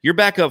 Your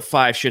backup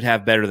 5 should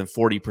have better than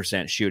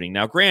 40% shooting.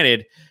 Now,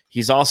 granted,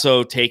 he's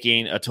also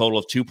taking a total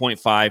of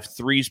 2.5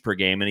 threes per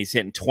game, and he's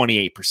hitting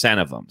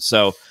 28% of them.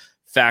 So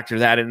factor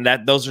that in.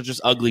 Those are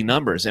just ugly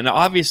numbers. And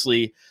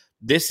obviously,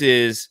 this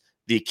is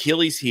the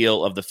Achilles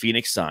heel of the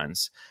Phoenix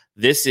Suns.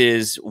 This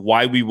is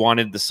why we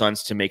wanted the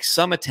Suns to make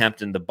some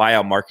attempt in the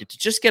buyout market to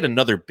just get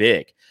another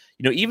big.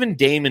 Even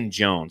Damian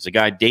Jones,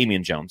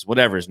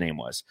 whatever his name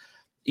was,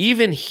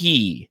 even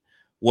he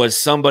was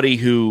somebody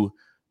who,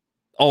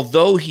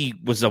 although he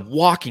was a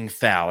walking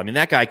foul, I mean,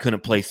 that guy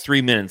couldn't play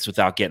 3 minutes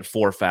without getting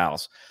 4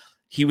 fouls.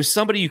 He was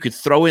somebody you could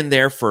throw in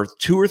there for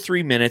 2 or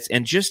 3 minutes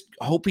and just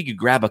hope he could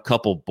grab a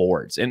couple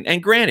boards.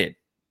 And granted,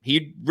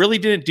 he really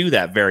didn't do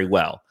that very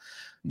well.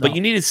 No. But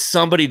you needed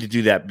somebody to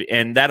do that,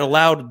 and that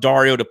allowed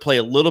Dario to play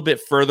a little bit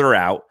further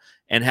out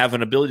and have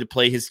an ability to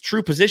play his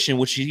true position,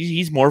 which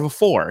he's more of a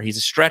 4. He's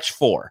a stretch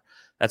 4.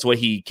 That's what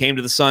he came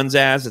to the Suns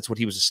as. That's what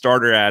he was a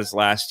starter as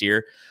last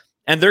year.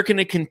 And they're going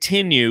to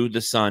continue,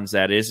 the Suns,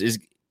 that is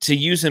to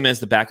use him as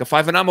the backup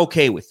five, and I'm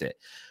okay with it.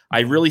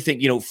 I really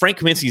think, Frank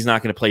Kaminsky's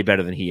not going to play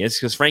better than he is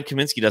because Frank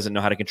Kaminsky doesn't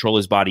know how to control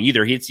his body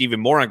either. It's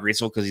even more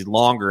ungraceful because he's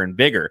longer and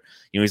bigger.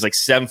 He's like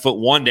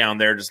 7'1" down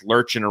there just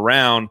lurching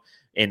around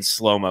in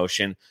slow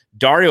motion.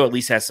 Dario at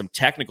least has some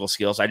technical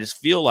skills. I just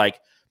feel like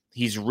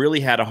he's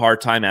really had a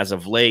hard time as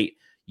of late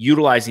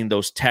utilizing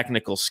those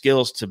technical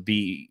skills to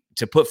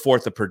put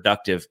forth a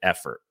productive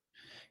effort.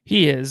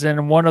 He is.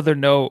 And one other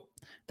note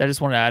that I just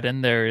want to add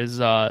in there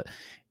is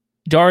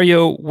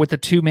Dario, with the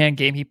two-man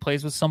game he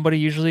plays with somebody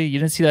usually. You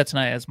didn't see that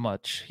tonight as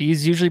much.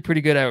 He's usually pretty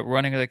good at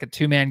running like a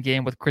two-man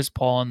game with Chris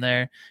Paul in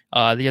there.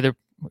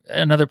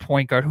 Another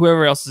point guard,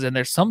 whoever else is in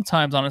there.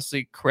 Sometimes,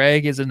 honestly,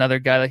 Craig is another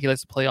guy that he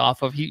likes to play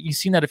off of. You've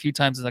seen that a few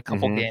times in a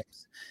couple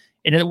games,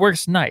 and it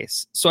works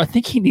nice. So I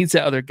think he needs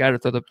that other guy to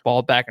throw the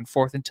ball back and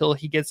forth until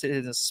he gets it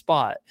in a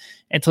spot,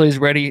 until he's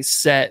ready,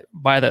 set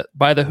by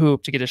the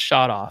hoop to get a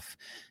shot off.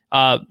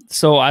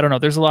 So I don't know.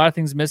 There's a lot of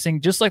things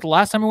missing. Just like the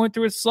last time we went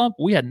through his slump,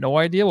 we had no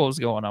idea what was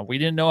going on. We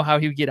didn't know how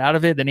he would get out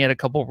of it. Then he had a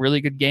couple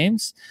really good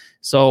games.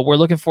 So we're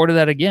looking forward to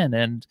that again.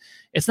 And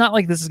it's not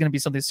like this is going to be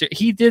something serious.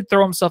 He did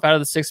throw himself out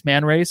of the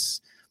 6-man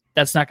race.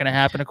 That's not going to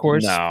happen, of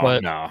course.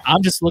 No.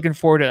 I'm just looking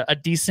forward to a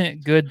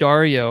decent, good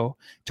Dario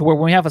to where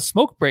when we have a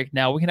smoke break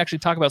now, we can actually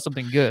talk about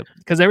something good.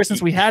 Because ever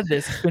since we had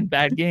this, it's been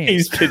bad games.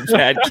 He's been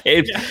bad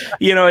games.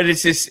 And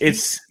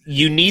it's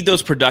you need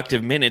those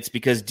productive minutes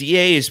because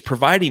DA is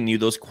providing you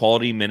those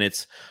quality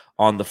minutes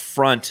on the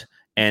front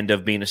end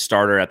of being a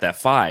starter at that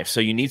 5. So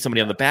you need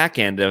somebody on the back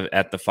end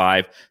at the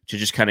 5 to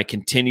just kind of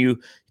continue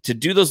to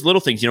do those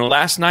little things.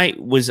 Last night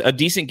was a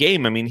decent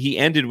game. I mean, he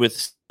ended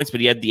with points, but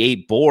he had the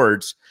 8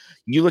 boards.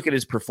 You look at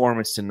his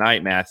performance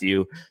tonight,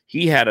 Matthew,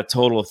 he had a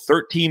total of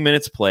 13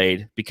 minutes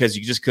played because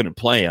you just couldn't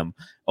play him.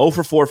 0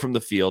 for 4 from the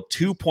field,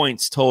 2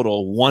 points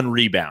total, 1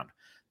 rebound.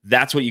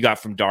 That's what you got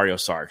from Dario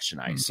Saric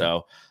tonight.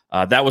 So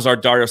that was our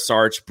Dario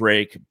Saric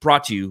break,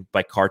 brought to you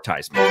by Car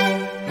Tiesman.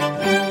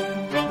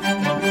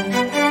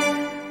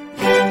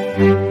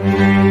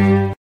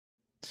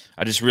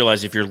 I just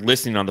realized if you're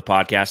listening on the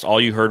podcast,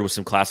 all you heard was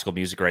some classical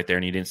music right there,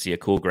 and you didn't see a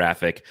cool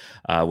graphic,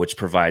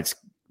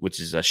 which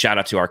is a shout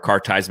out to our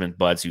Car Tiesman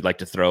buds who'd like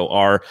to throw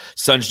our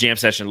Suns Jam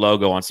Session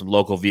logo on some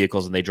local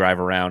vehicles, and they drive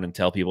around and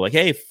tell people like,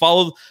 "Hey,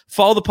 follow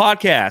the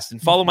podcast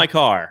and follow my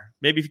car.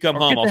 Maybe if you come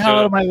home, I'll get the hell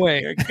out of my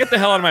way. Get the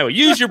hell out of my way.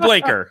 Use your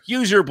blinker.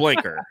 Use your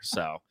blinker."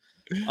 So,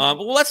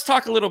 well, let's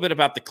talk a little bit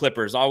about the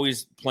Clippers.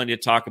 Always plenty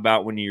to talk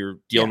about when you're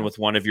dealing with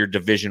one of your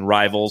division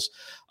rivals.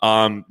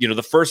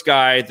 The first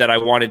guy that I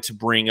wanted to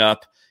bring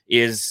up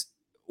is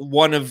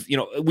one of,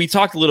 we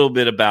talked a little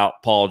bit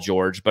about Paul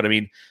George, but I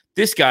mean,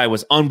 this guy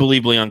was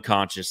unbelievably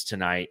unconscious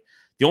tonight.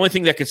 The only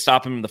thing that could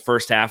stop him in the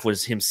first half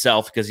was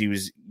himself because he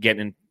was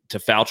getting into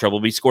foul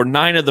trouble. But he scored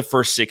 9 of the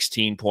first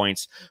 16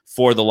 points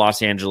for the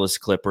Los Angeles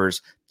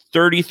Clippers,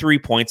 33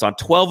 points on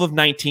 12 of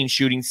 19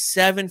 shooting,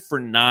 7 for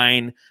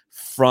 9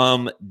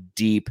 from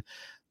deep.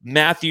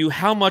 Matthew,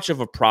 how much of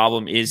a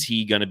problem is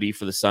he going to be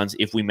for the Suns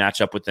if we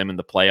match up with them in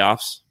the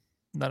playoffs?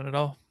 Not at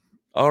all.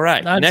 All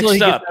right.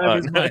 Next up.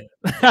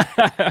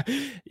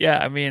 Yeah,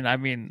 I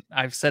mean,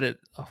 I've said it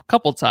a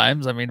couple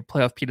times. I mean,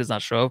 playoff P does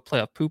not show up.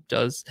 Playoff poop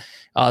does.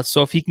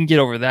 So if he can get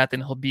over that,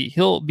 then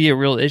he'll be a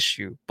real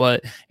issue.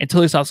 But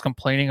until he stops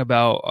complaining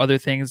about other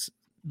things,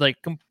 like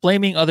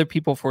blaming other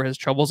people for his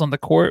troubles on the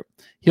court,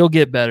 he'll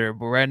get better.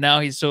 But right now,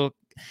 he's still,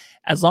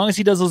 as long as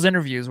he does those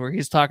interviews where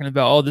he's talking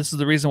about, oh, this is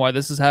the reason why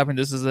this is happening,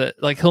 this is it,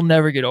 like he'll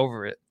never get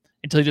over it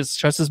until he just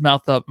shuts his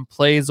mouth up and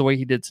plays the way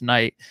he did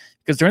tonight.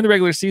 Because during the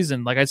regular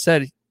season, like I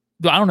said,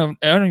 I don't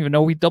even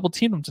know we double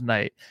teamed him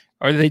tonight,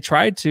 or they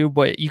tried to,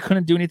 but you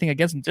couldn't do anything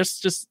against him.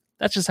 Just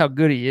that's just how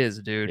good he is,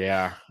 dude.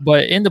 Yeah.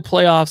 But in the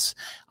playoffs,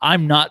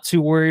 I'm not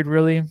too worried,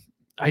 really.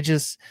 I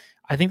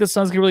think the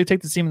Suns can really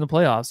take the team in the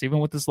playoffs, even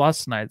with this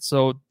loss tonight.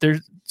 So there's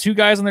 2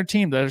 guys on their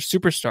team that are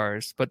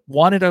superstars, but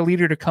wanted a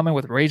leader to come in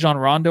with Rajon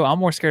Rondo. I'm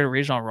more scared of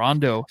Rajon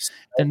Rondo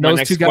than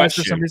those 2 guys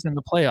for some reason in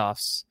the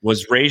playoffs.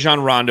 Was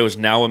Rajon Rondo is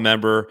now a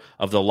member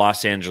of the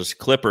Los Angeles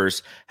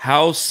Clippers.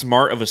 How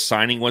smart of a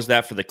signing was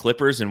that for the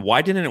Clippers, and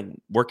why didn't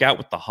it work out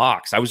with the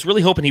Hawks? I was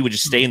really hoping he would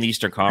just stay in the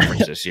Eastern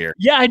Conference this year.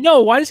 Yeah, I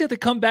know. Why does he have to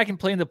come back and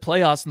play in the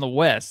playoffs in the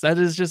West?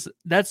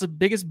 That's the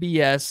biggest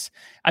BS.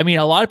 I mean,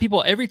 a lot of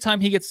people, every time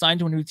he gets signed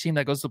to a new team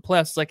that goes to the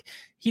playoffs, it's like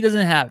he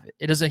doesn't have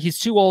it. He's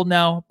too old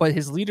now, but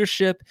his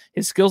leadership,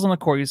 his skills on the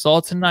court, you saw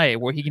it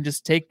tonight where he can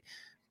just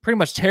pretty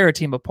much tear a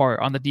team apart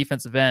on the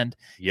defensive end.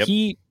 Yep.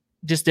 He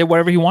just did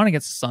whatever he wanted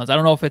against the Suns. I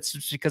don't know if it's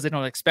just because they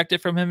don't expect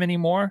it from him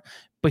anymore,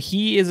 but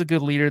he is a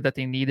good leader that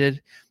they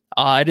needed.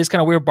 It is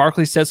kind of weird.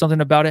 Barkley said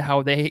something about it,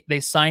 how they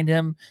signed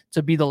him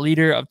to be the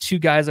leader of 2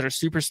 guys that are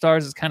superstars.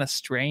 Is kind of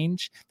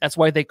strange. That's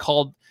why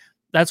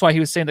he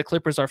was saying the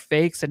Clippers are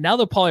fakes, and now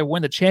they'll probably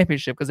win the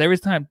championship because every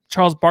time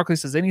Charles Barkley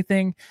says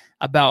anything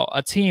about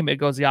a team, it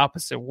goes the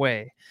opposite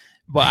way.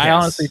 But yes. I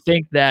honestly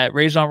think that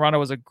Rajon Rondo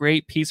was a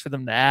great piece for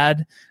them to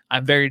add.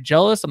 I'm very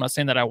jealous. I'm not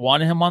saying that I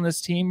wanted him on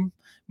this team,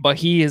 but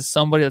he is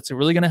somebody that's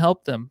really going to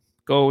help them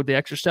go the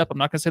extra step. I'm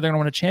not going to say they're going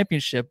to win a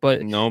championship,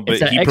 but no, it's but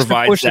that he extra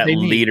provides push that they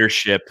need.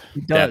 leadership He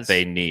that does.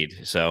 they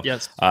need. So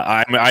Yes.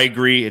 I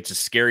agree. It's a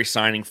scary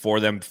signing for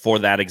them for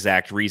that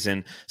exact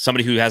reason.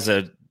 Somebody who has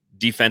a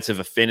defensive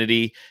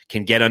affinity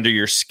can get under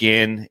your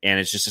skin, and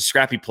it's just a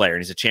scrappy player,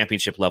 and he's a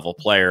championship level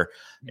player.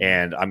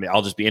 And I mean,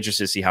 I'll just be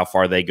interested to see how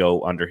far they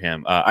go under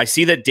him. I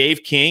see that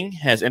Dave King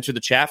has entered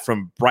the chat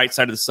from Bright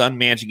Side of the Sun,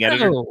 managing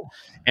editor,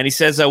 and he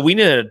says we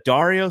need a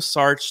Dario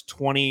Saric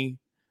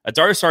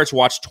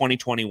Watch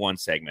 2021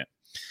 segment.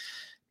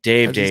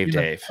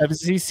 Dave.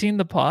 Has he seen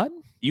the pod?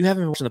 You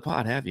haven't been watching the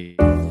pod, have you?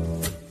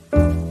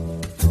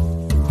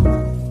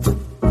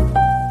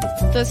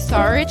 The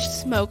Saric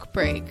Smoke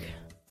Break.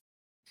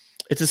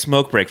 It's a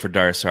smoke break for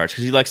Dario Saric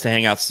because he likes to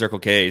hang out at Circle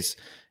K's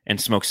and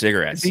smoke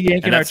cigarettes. Is he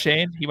yanking our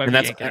chain? He might be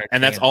yanking our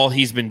chain. That's all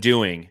he's been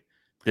doing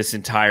this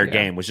entire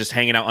game, was just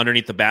hanging out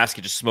underneath the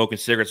basket, just smoking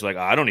cigarettes. Like,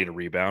 I don't need a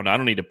rebound. I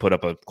don't need to put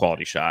up a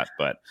quality shot.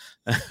 But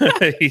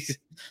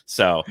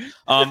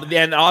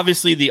and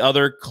obviously the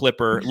other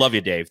Clipper, love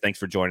you, Dave. Thanks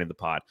for joining the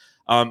pod.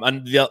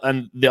 And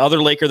the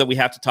other Laker that we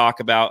have to talk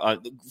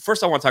about.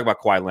 First, I want to talk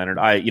about Kawhi Leonard.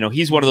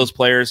 He's one of those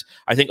players.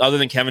 I think other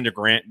than Kevin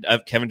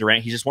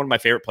Durant, he's just one of my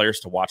favorite players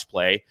to watch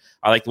play.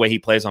 I like the way he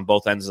plays on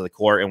both ends of the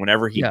court, and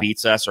whenever he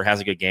beats us or has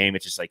a good game,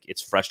 it's just like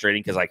it's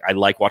frustrating because I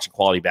like watching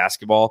quality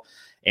basketball.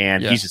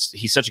 And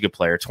he's such a good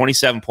player.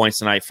 27 points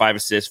tonight, 5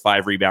 assists,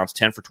 5 rebounds,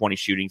 10 for 20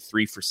 shooting,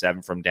 3 for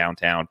 7 from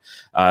downtown.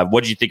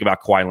 What did you think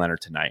about Kawhi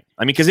Leonard tonight?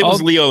 I mean, because it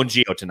was Leo and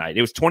Gio tonight.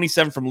 It was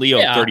 27 from Leo,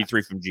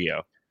 33 from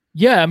Gio.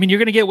 Yeah, I mean, you're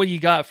going to get what you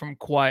got from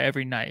Kawhi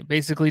every night.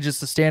 Basically,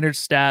 just the standard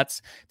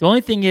stats. The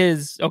only thing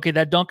is,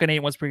 that dunk on 8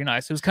 was pretty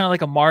nice. It was kind of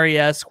like a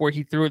Mari-esque where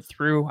he threw it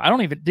through.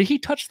 Did he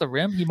touch the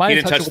rim? He might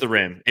have touched the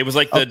rim. It was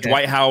like the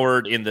Dwight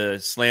Howard in the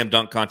slam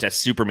dunk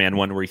contest Superman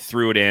one where he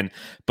threw it in.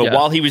 But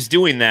while he was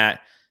doing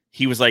that,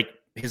 he was like,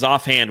 his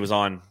offhand was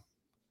on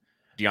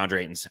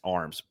DeAndre Ayton's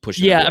arms,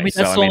 pushing it away. I mean,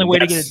 that's the only way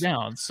to get it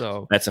down.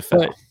 So that's a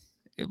foul.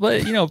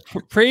 But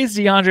praise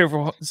DeAndre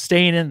for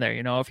staying in there.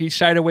 If he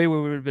shied away,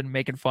 we would have been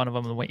making fun of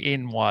him in the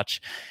Ayton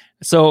watch.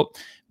 So,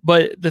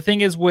 but the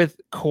thing is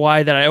with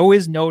Kawhi that I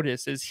always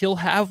notice is he'll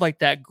have like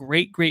that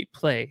great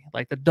play,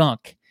 like the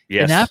dunk.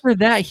 Yes. And after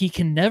that, he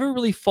can never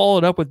really follow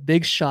it up with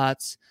big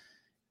shots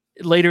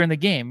later in the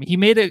game. He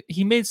made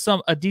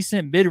a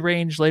decent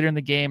mid-range later in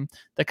the game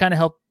that kind of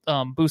helped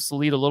boost the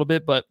lead a little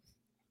bit, but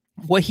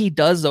what he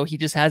does, though, he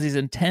just has these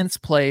intense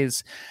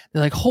plays.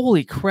 They're like,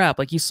 holy crap.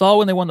 Like you saw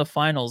when they won the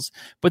finals,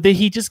 but then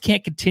he just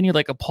can't continue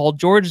like a Paul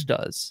George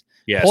does.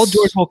 Yes. Paul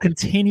George will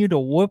continue to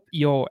whoop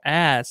your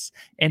ass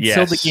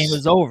until the game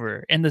is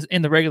over in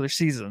the regular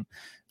season.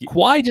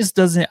 Kawhi just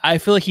doesn't. I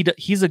feel like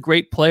he's a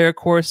great player, of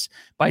course,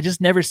 but I just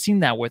never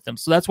seen that with him.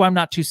 So that's why I'm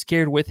not too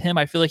scared with him.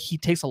 I feel like he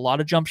takes a lot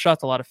of jump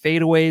shots, a lot of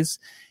fadeaways,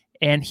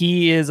 and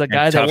he is a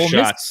guy that will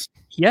miss.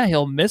 Yeah,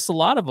 he'll miss a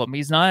lot of them.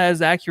 He's not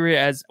as accurate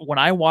as when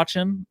I watch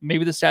him.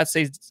 Maybe the stats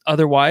say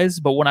otherwise,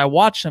 but when I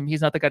watch him,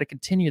 he's not the guy to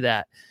continue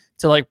that,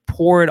 to like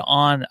pour it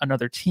on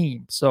another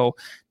team. So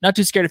not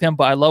too scared of him,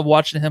 but I love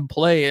watching him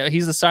play.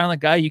 He's a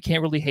silent guy. You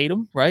can't really hate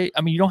him, right?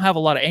 I mean, you don't have a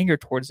lot of anger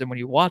towards him when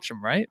you watch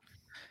him, right?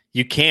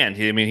 You can.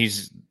 I mean,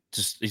 he's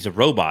a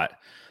robot.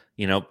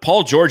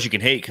 Paul George you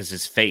can hate because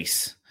his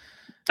face.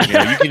 You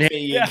can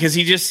hate because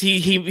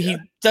he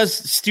does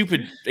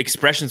stupid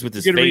expressions with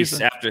his face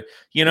reason. After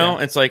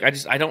it's like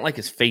I don't like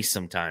his face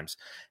sometimes.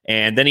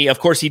 And then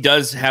he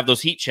does have those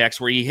heat checks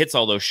where he hits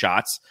all those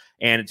shots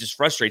and it just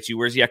frustrates you.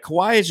 Whereas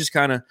Kawhi is just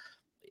kind of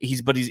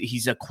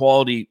he's a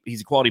quality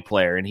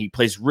player and he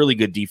plays really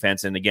good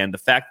defense. And again, the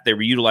fact that they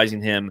were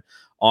utilizing him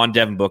on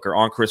Devin Booker,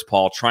 on Chris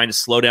Paul, trying to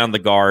slow down the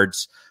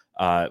guards.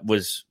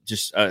 Was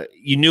just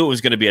you knew it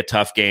was going to be a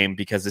tough game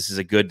because this is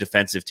a good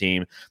defensive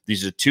team.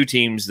 These are two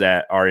teams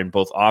that are in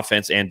both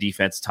offense and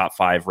defense top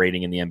 5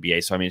 rating in the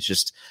NBA. So I mean,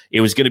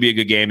 it was going to be a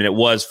good game, and it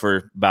was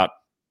for about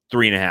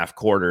 3.5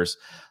 quarters.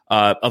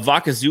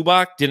 Ivica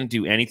Zubac didn't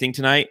do anything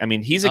tonight. I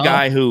mean, he's a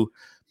guy who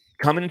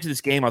coming into this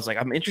game, I was like,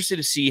 I'm interested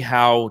to see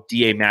how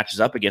DA matches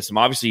up against him.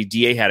 Obviously,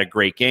 DA had a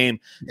great game.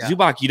 Yeah.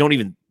 Zubac, you don't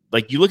even.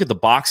 Like you look at the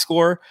box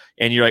score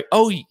and you're like,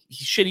 oh,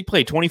 he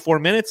played 24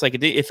 minutes.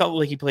 Like it felt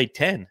like he played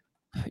 10.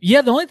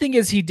 Yeah, the only thing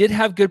is he did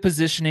have good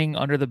positioning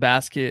under the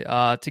basket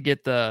to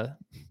get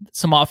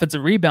some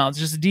offensive rebounds.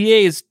 Just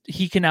DA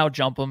he can out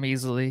jump him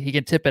easily. He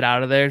can tip it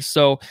out of there.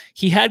 So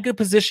he had good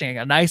positioning,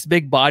 a nice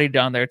big body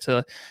down there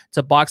to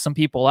box some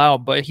people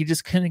out, but he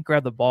just couldn't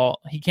grab the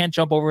ball. He can't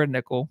jump over a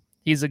nickel.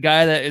 He's a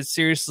guy that is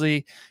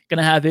seriously going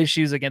to have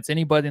issues against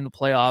anybody in the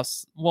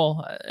playoffs.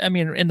 Well, I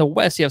mean, in the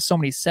West, you have so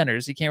many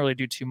centers. He can't really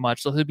do too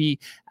much. So he'll be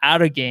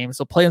out of games.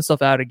 He'll play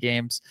himself out of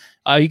games.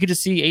 You could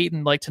just see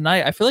Ayton, like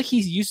tonight, I feel like he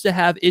used to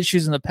have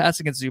issues in the past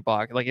against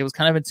Zubac. Like it was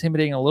kind of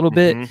intimidating a little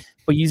bit,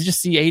 but you just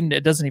see Ayton,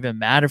 it doesn't even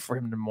matter for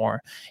him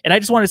anymore. And I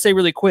just want to say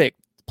really quick,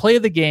 play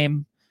of the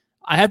game,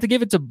 I have to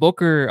give it to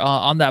Booker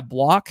on that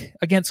block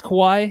against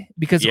Kawhi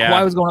because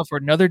Kawhi was going up for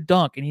another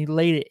dunk and he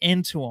laid it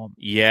into him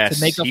to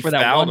make up for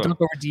that one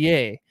dunk over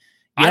DA.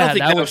 I don't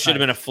think that should have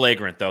been a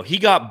flagrant though. He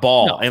got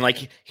ball and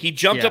like he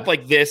jumped up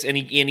like this and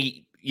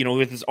he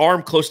with his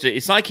arm close to,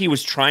 it's not like he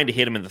was trying to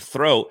hit him in the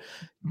throat.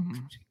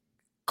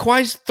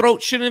 Kawhi's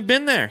throat shouldn't have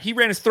been there. He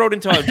ran his throat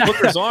into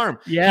Booker's arm.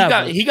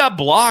 Yeah, he got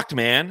blocked,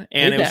 man.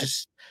 And it was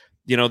just,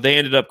 they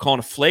ended up calling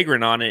a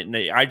flagrant on it. And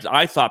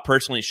I thought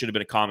personally it should have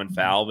been a common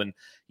foul. And,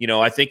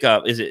 I think,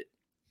 is it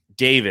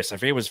Davis? I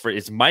forget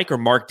it's Mike or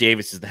Mark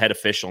Davis is the head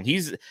official. And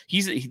he's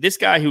this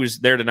guy who was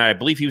there tonight. I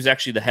believe he was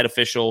actually the head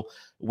official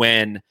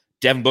when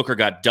Devin Booker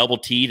got double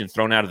teed and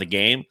thrown out of the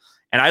game.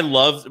 And I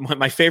loved one of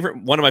my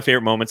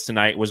favorite moments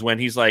tonight was when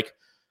he's like,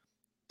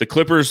 the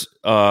Clippers,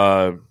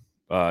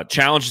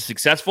 challenge is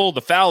successful.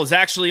 The foul is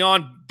actually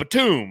on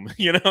Batum,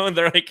 and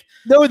they're like,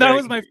 no, that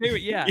was my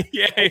favorite. Yeah.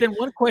 Yeah. And then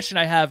one question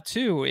I have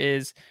too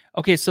is,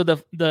 okay, so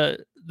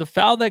the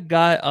foul that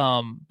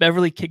got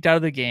Beverly kicked out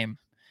of the game.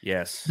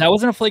 Yes. That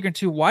wasn't a flagrant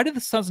 2. Why did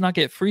the Suns not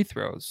get free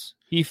throws?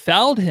 He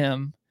fouled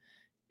him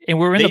and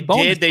we're in the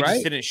bonus, They right?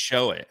 just didn't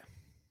show it.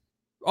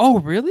 Oh,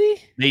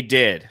 really? They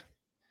did.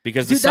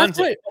 Because Dude, the Suns.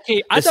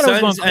 I thought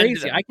it was going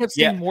crazy. I kept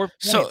seeing more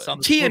points so on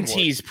the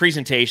TNT's scoreboard.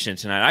 presentation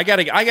tonight. I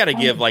gotta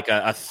give like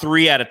a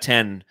 3 out of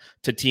 10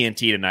 to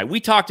TNT tonight. We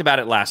talked about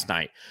it last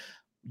night.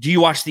 Do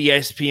you watch the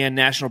ESPN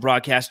national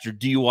broadcast or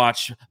do you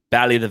watch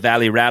Valley the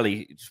Valley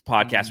Rally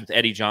podcast with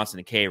Eddie Johnson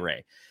and K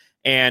Ray?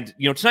 And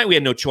tonight we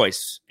had no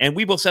choice. And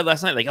we both said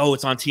last night, like, oh,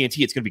 it's on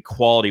TNT. It's going to be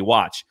quality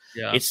watch.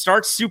 Yeah. It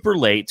starts super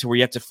late to where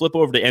you have to flip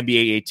over to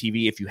NBA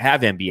TV if you have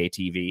NBA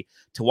TV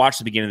to watch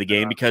the beginning of the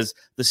game because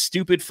the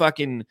stupid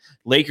fucking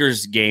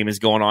Lakers game is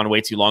going on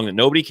way too long that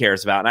nobody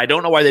cares about. And I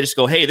don't know why they just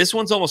go, hey, this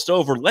one's almost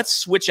over. Let's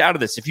switch out of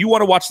this. If you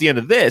want to watch the end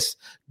of this,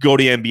 go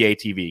to NBA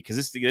TV because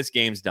this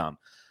game's dumb.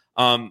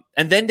 And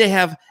then they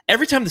have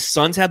every time the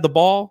Suns had the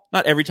ball,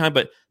 not every time,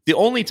 but the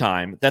only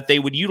time that they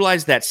would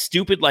utilize that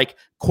stupid like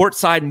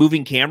courtside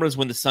moving cameras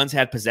when the Suns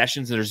had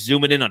possessions that are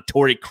zooming in on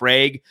Torrey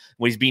Craig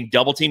when he's being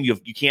double teamed,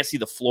 you can't see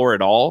the floor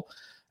at all.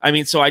 I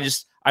mean, so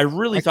I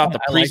really thought the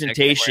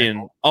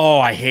presentation.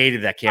 I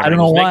hated that camera. I don't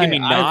know it was why.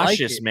 making me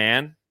nauseous,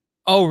 man.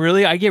 Oh,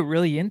 really? I get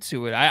really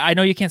into it. I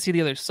know you can't see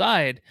the other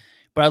side,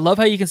 but I love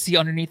how you can see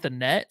underneath the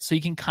net, so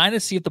you can kind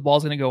of see if the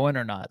ball's going to go in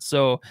or not.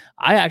 So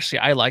I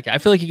like it. I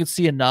feel like you can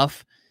see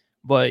enough.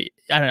 But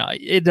I don't know.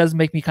 It does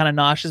make me kind of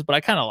nauseous, but I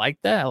kind of like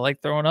that. I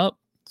like throwing up.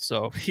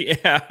 So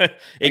yeah,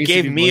 it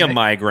gave me a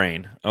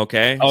migraine.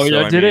 Okay. Oh, so,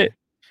 yeah, did it?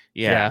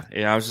 Yeah.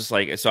 I was just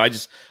like, so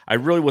I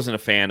really wasn't a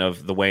fan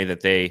of the way that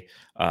they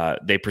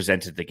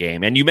presented the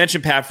game. And you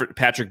mentioned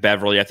Patrick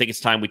Beverly. I think it's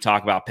time we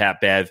talk about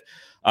Pat Bev.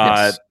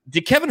 Yes.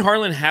 Did Kevin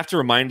Harlan have to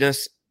remind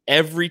us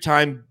every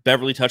time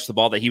Beverly touched the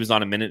ball that he was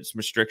on a minutes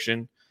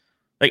restriction?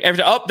 Like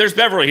every time, there's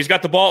Beverly. He's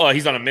got the ball.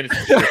 He's on a minute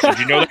restriction.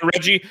 Do you know that,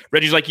 Reggie?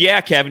 Reggie's like,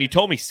 yeah, Kevin. You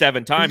told me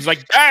 7 times. He's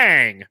like,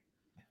 bang.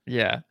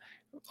 Yeah.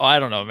 Oh, I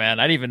don't know, man.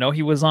 I didn't even know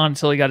he was on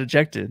until he got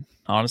ejected.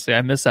 Honestly,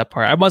 I missed that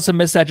part. I must have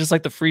missed that, just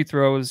like the free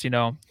throws,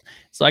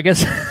 So I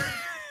guess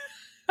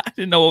I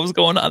didn't know what was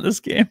going on this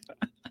game.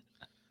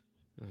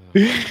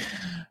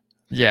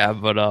 Yeah,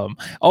 but I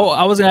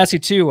was gonna ask you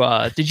too.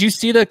 Did you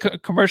see the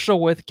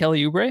commercial with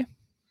Kelly Oubre?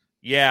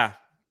 Yeah.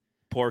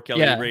 Poor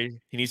Kelly Oubre.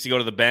 He needs to go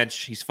to the bench.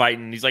 He's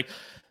fighting. He's like,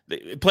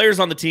 the players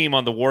on the team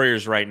on the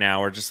Warriors right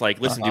now are just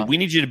like, listen, dude, we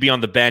need you to be on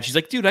the bench. He's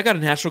like, dude, I got a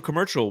national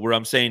commercial where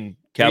I'm saying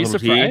capital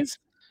T.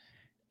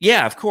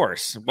 Yeah, of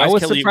course.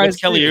 What's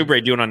Kelly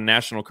Oubre doing on a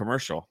national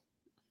commercial?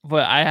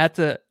 But I had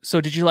to.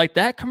 So did you like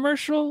that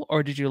commercial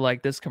or did you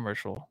like this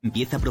commercial?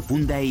 Pieza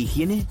profunda e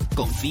higiene?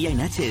 Confía en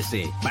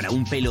HS para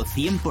un pelo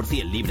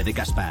 100% libre de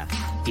caspa.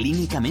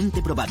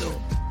 Clínicamente probado.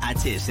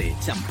 HS,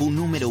 champú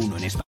número 1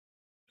 en España.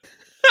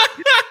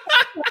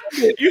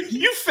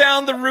 You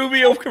found the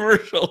Rubio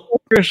commercial.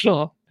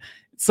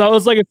 So I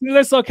was like, as soon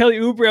as I saw Kelly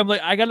Oubre, I'm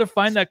like, I got to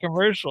find that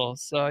commercial.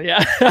 So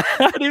yeah, I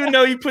didn't even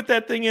know you put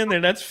that thing in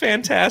there. That's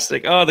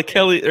fantastic. Oh, the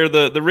Kelly or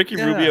the Ricky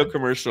Rubio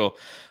commercial.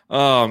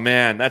 Oh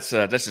man, that's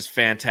just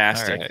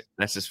fantastic. Right.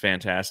 That's just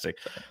fantastic.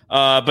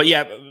 But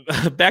yeah,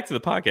 back to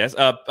the podcast.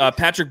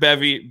 Patrick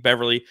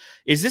Beverly,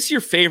 is this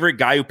your favorite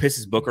guy who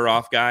pisses Booker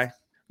off guy?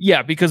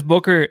 Yeah, because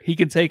Booker, he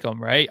can take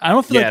them, right? I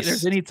don't feel like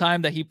there's any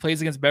time that he plays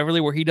against Beverly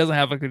where he doesn't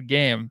have a good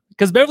game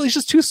because Beverly's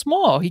just too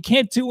small. He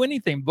can't do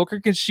anything. Booker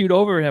can shoot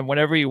over him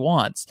whenever he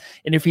wants.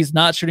 And if he's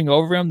not shooting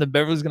over him, then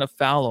Beverly's going to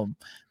foul him.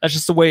 That's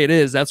just the way it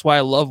is. That's why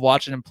I love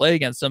watching him play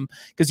against him,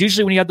 because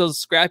usually when you have those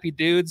scrappy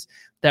dudes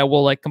that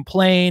will like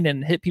complain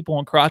and hit people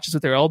in crotches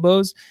with their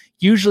elbows,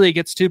 usually it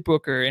gets to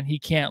Booker and he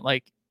can't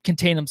like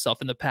contain himself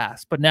in the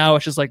past. But now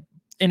it's just like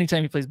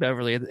anytime he plays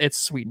Beverly, it's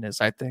sweetness,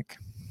 I think.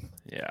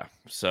 Yeah.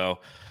 So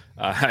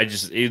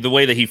the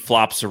way that he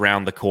flops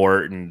around the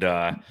court and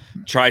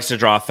tries to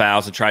draw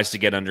fouls and tries to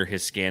get under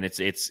his skin,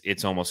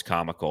 it's almost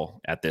comical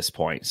at this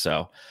point.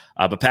 So,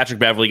 but Patrick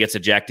Beverly gets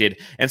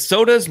ejected, and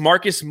so does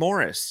Marcus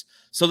Morris.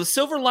 So the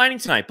silver lining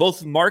tonight,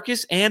 both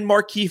Marcus and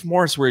Markieff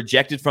Morris were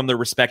ejected from their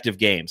respective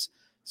games.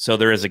 So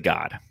there is a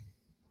God.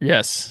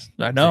 Yes,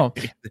 I know.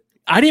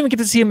 I didn't even get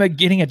to see him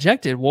getting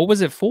ejected. What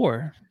was it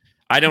for?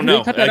 I don't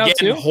know.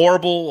 Again,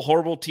 horrible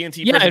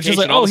TNT. Yeah, it's just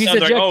like, oh, he's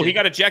ejected. like, oh, he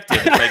got ejected.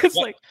 It's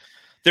like,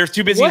 They're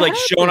too busy What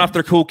showing off happened?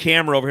 their cool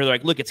camera over here. They're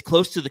like, look, it's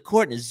close to the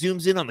court and it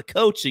zooms in on the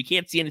coach, so you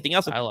can't see anything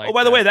else. I like oh,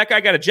 by the that. way, that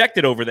guy got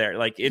ejected over there.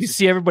 Like, You it's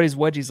see everybody's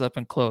wedgies up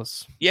and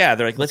close. yeah.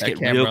 They're like, let's that get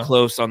camera. real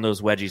close on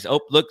those wedgies.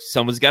 Oh, look,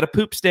 someone's got a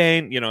poop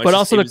stain. You know, But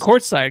also the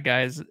courtside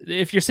guys.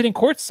 If you're sitting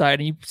courtside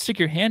and you stick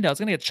your hand out, it's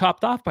gonna get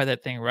chopped off by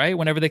that thing, right?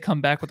 Whenever they come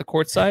back with the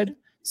courtside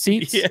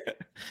seats, Yeah.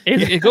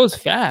 it goes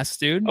fast,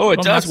 dude. Oh, it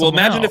Don't does. knock Well, someone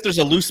imagine out. if there's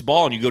a loose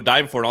ball and you go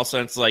diving for it, and all of a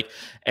sudden it's like,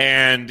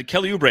 and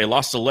Kelly Oubre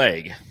lost a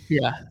leg.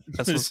 Yeah,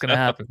 that's what's gonna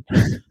happen.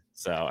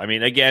 So, I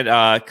mean, again,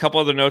 a couple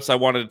other notes I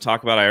wanted to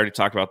talk about. I already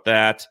talked about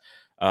that.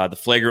 The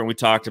flagrant we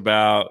talked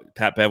about,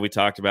 Pat Bev we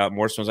talked about,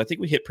 Morstones. I think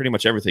we hit pretty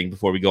much everything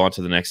before we go on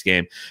to the next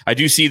game. I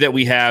do see that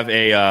we have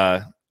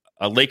a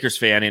Lakers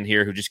fan in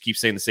here who just keeps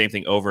saying the same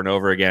thing over and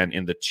over again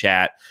in the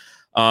chat.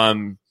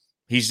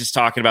 He's just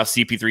talking about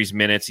CP3's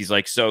minutes. He's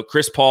like, so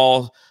Chris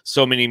Paul,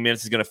 so many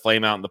minutes is going to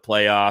flame out in the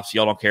playoffs.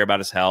 Y'all don't care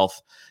about his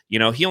health. You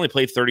know, he only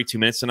played 32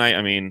 minutes tonight.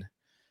 I mean,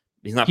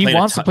 he's not. He playing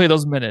wants to play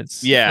those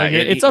minutes. Yeah, Like,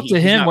 it's up to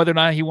him whether or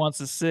not he wants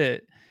to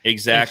sit.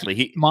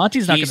 Exactly.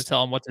 Monty's not going he's- to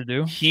tell him what to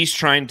do. He's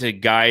trying to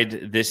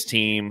guide this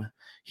team.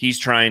 He's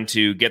trying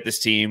to get this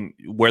team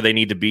where they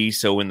need to be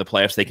so in the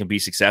playoffs they can be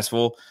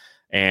successful.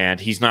 And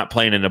he's not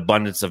playing an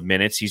abundance of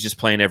minutes. He's just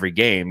playing every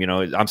game. You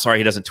know, I'm sorry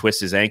he doesn't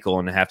twist his ankle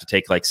and have to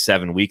take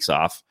 7 weeks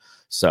off.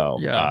 So,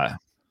 Yeah.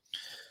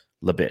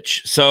 la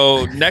bitch.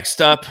 So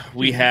next up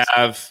we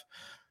have.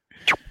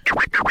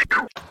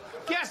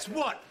 Guess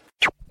what?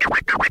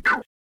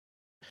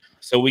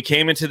 So we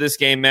came into this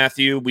game,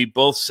 Matthew. We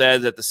both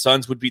said that the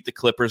Suns would beat the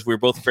Clippers. We were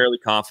both fairly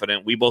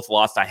confident. We both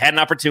lost. I had an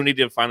opportunity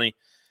to finally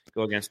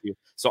go against you.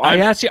 So I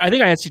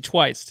think I asked you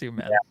twice too,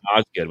 man. I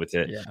was good with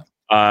it. Yeah.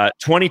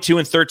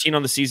 22-13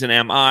 on the season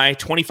am I.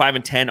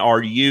 25-10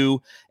 are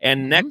you.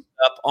 And next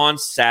up on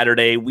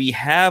Saturday, we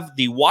have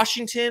the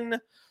Washington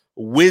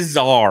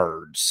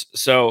Wizards.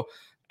 So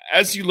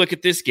as you look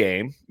at this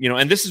game, you know,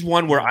 and this is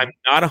one where I'm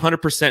not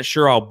 100%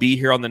 sure I'll be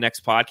here on the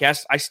next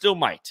podcast. I still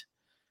might.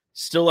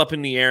 Still up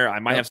in the air. I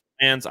might have some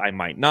plans. I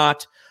might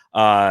not.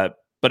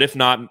 But if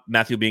not,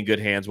 Matthew will be in good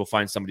hands. We'll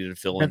find somebody to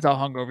fill in. Depends how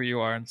hungover you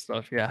are and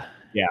stuff. Yeah.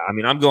 Yeah, I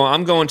mean, I'm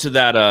going to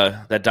that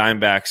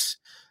Diamondbacks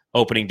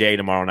opening day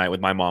tomorrow night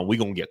with my mom. We're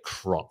gonna get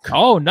crunk.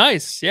 Oh,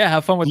 nice. Yeah,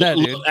 have fun with that,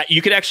 dude.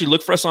 You could actually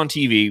look for us on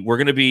TV. We're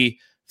gonna be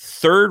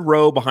third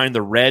row behind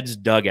the Reds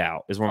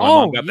dugout. Is where my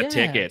mom got the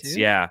tickets. Dude.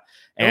 Yeah,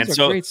 and Those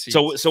are great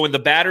seats. so when the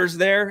batter's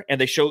there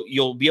and they show,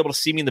 you'll be able to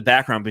see me in the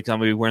background because I'm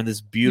gonna be wearing this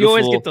You beautiful.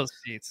 always get those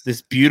seats.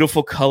 This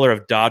beautiful color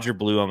of Dodger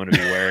blue I'm going to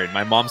be wearing.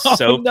 My mom's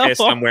so no.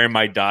 pissed I'm wearing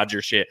my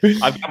Dodger shit.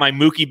 I've got my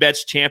Mookie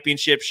Betts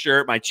championship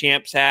shirt, my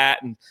champs hat,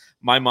 and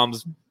my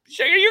mom's,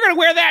 you're going to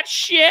wear that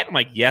shit? I'm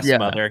like, yes, Yeah.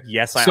 mother.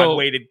 Yes, I So-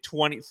 waited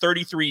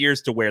 33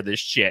 years to wear this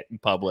shit in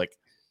public.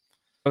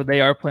 Oh,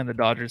 they are playing the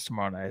Dodgers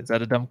tomorrow night. Is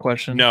that a dumb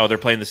question? No, they're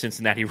playing the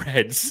Cincinnati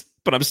Reds,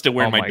 but I'm still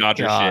wearing my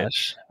Dodger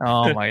shit.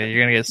 Oh my!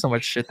 You're gonna get so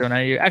much shit thrown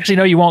at you. Actually,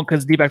 no, you won't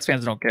because D-backs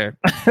fans don't care.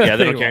 Yeah,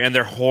 they don't care, and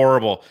they're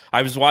horrible.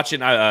 I was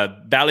watching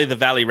Valley the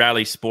Valley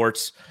Rally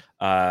Sports,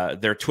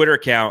 their Twitter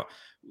account.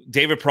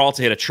 David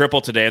Peralta hit a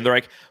triple today, and they're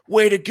like,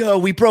 "Way to go!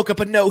 We broke up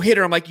a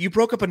no-hitter." I'm like, "You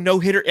broke up a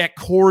no-hitter at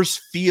Coors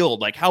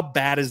Field. Like, how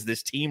bad is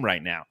this team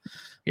right now?"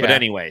 Yeah. But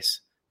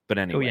anyways,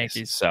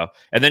 Yankees. So,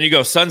 and then you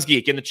go, Suns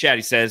Geek in the chat.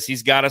 He says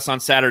he's got us on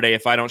Saturday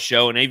if I don't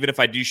show, and even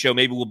if I do show,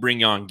 maybe we'll bring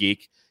you on,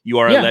 Geek. You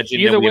are a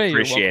legend, either and we way, you're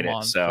appreciate welcome it.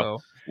 on, So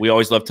we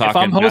always love talking. if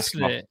I'm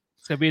hosting basketball. it,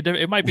 it's gonna be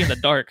it might be in the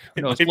dark.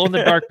 Who knows? Glow in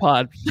the dark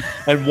pod.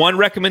 And one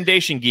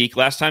recommendation, Geek.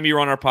 Last time you were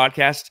on our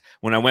podcast,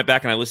 when I went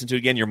back and I listened to it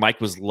again, your mic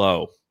was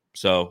low.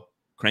 So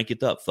crank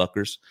it up,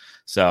 fuckers.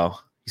 So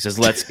he says,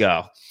 let's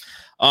go.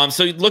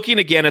 So looking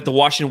again at the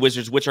Washington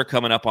Wizards, which are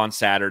coming up on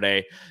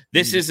Saturday,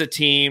 this is a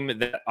team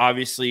that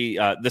obviously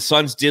the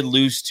Suns did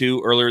lose to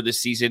earlier this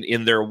season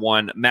in their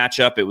one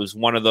matchup. It was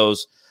one of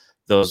those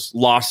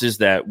losses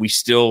that we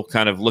still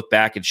kind of look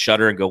back and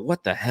shudder and go,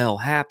 what the hell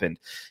happened?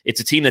 It's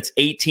a team that's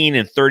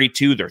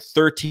 18-32. They're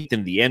 13th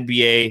in the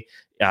NBA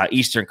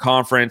Eastern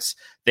Conference.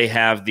 They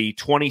have the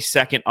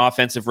 22nd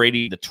offensive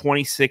rating, the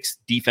 26th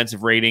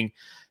defensive rating.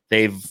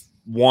 They've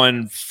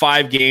won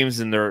 5 games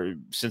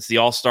since the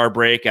All-Star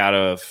break out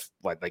of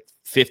like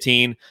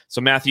 15.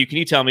 So Matthew, can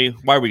you tell me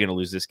why are we going to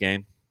lose this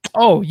game?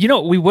 Oh,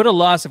 we would have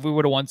lost if we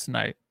would have won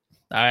tonight.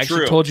 I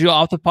actually True. told you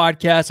off the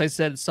podcast. I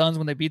said Suns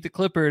when they beat the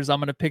Clippers, I'm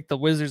going to pick the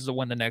Wizards to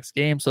win the next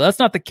game. So that's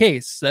not the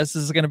case. This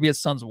is going to be a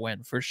Suns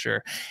win for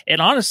sure.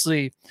 And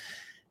honestly,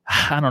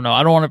 I don't know.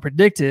 I don't want to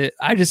predict it.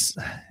 I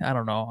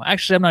don't know.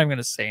 Actually, I'm not even going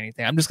to say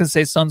anything. I'm just going to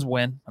say Suns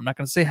win. I'm not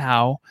going to say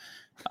how.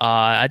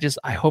 I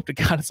hope to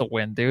God it's a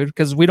win, dude,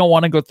 because we don't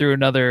want to go through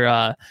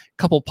another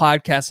couple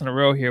podcasts in a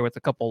row here with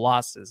a couple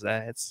losses.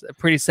 It's a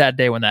pretty sad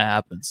day when that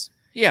happens.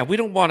 Yeah, we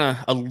don't want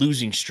a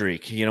losing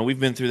streak. We've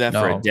been through that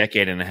for a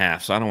decade and a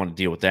half, so I don't want to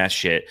deal with that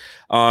shit.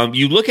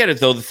 You look at it,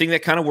 though, the thing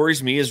that kind of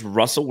worries me is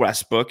Russell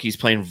Westbrook. He's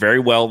playing very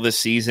well this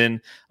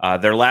season.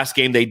 Their last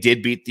game, they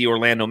did beat the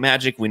Orlando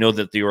Magic. We know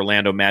that the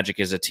Orlando Magic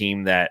is a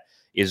team that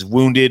is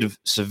wounded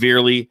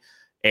severely.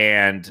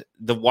 And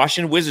the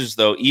Washington Wizards,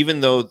 though,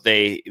 even though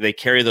they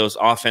carry those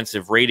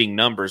offensive rating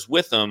numbers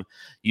with them,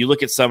 you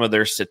look at some of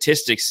their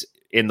statistics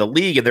in the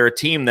league, and they're a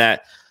team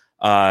that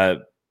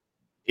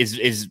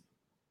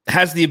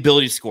has the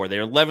ability to score.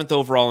 They're 11th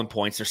overall in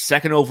points. They're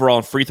second overall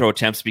in free throw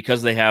attempts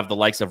because they have the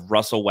likes of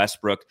Russell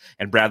Westbrook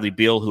and Bradley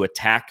Beal who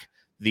attack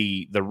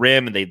the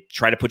rim and they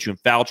try to put you in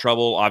foul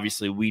trouble.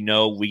 Obviously, we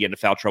know we get into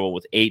foul trouble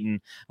with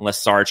Ayton unless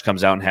Sarge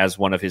comes out and has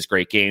one of his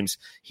great games.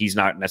 He's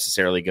not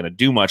necessarily going to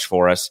do much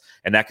for us,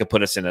 and that could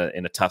put us in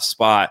a tough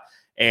spot.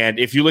 And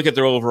if you look at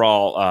their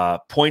overall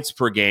points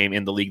per game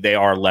in the league, they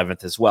are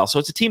 11th as well. So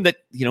it's a team that,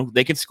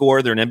 they can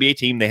score. They're an NBA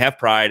team. They have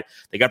pride.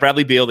 They got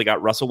Bradley Beal. They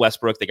got Russell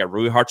Westbrook. They got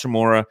Rui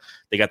Hachimura.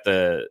 They got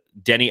the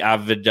Denny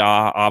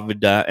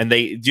Avdija. And do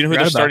you know who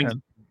their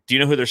starting? Do you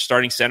know who their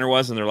starting center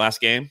was in their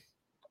last game?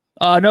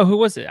 No, who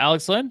was it?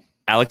 Alex Len?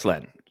 Alex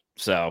Len.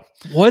 So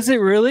was it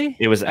really?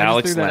 It was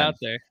Alex Len. Len. Out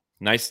there.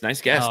 Nice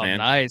guess, man.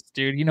 Nice,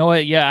 dude. You know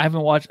what? Yeah, I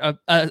haven't watched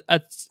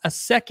a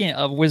second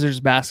of Wizards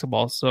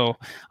basketball, so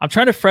I'm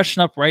trying to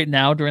freshen up right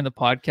now during the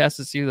podcast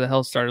to see who the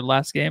hell started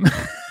last game.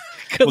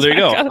 Well, there you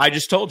go. I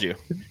just told you.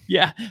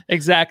 Yeah,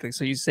 exactly.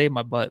 So you saved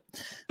my butt.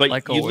 But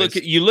like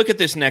you look at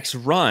this next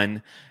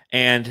run,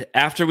 and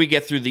after we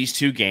get through these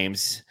two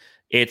games,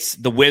 it's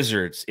the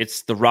Wizards,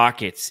 it's the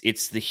Rockets,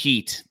 it's the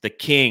Heat, the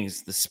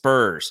Kings, the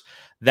Spurs.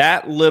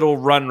 That little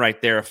run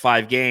right there of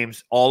 5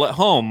 games, all at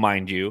home,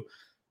 mind you,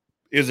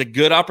 is a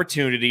good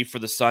opportunity for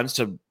the Suns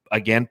to,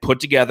 again,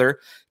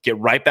 get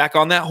right back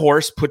on that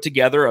horse, put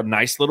together a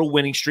nice little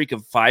winning streak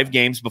of 5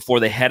 games before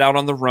they head out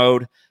on the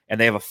road, and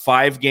they have a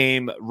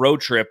 5-game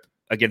road trip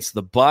against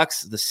the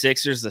Bucks, the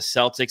Sixers, the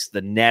Celtics,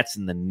 the Nets,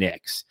 and the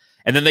Knicks.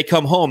 And then they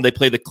come home, they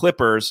play the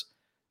Clippers,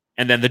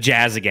 and then the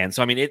Jazz again.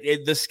 So, I mean,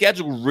 the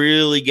schedule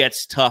really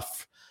gets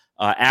tough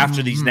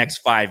after these next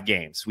 5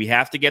 games. We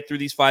have to get through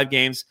these 5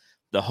 games.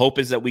 The hope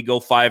is that we go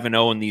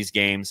 5-0 in these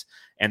games.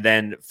 And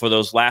then for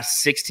those last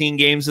 16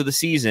 games of the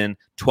season,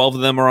 12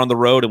 of them are on the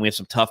road, and we have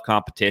some tough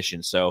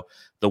competition. So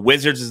the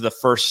Wizards is the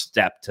first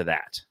step to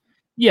that.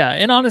 Yeah,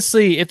 and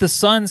honestly, if the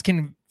Suns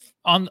can,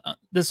 on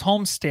this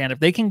homestand, if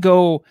they can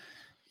go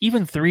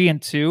even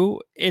 3-2,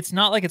 it's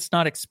not like it's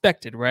not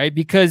expected, right?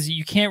 Because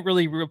you can't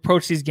really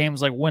approach these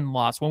games like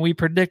win-loss. When we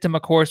predict them,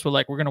 of course, we're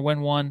like, we're going to win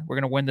one, we're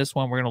going to win this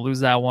one, we're going to lose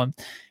that one.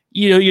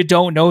 You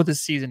don't know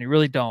this season. You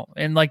really don't.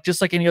 And just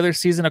like any other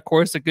season, of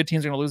course, the good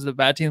teams are going to lose to the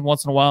bad teams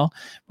once in a while.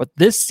 But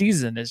this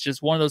season is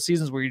just one of those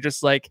seasons where you're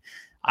just like,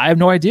 I have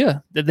no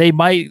idea that they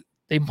might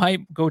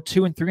go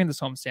 2-3 in this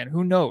homestand.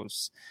 Who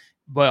knows?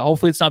 But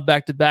hopefully it's not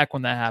back to back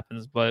when that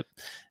happens. But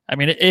I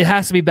mean, it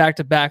has to be back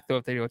to back though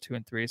if they go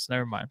 2-3. So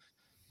never mind.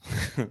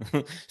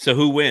 So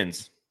who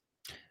wins?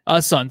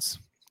 Suns.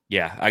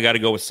 Yeah, I got to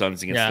go with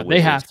Suns against the Wizards.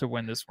 They have to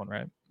win this one,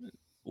 right?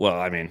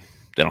 Well, I mean,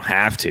 they don't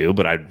have to,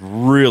 but I'd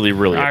really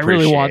appreciate it. I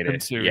really want them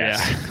to. Yes,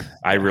 yeah.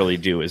 I really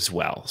do as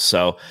well.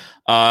 So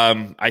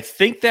I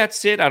think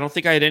that's it. I don't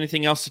think I had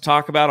anything else to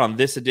talk about on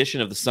this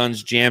edition of the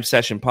Suns Jam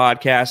Session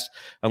podcast,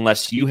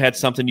 unless you had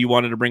something you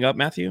wanted to bring up,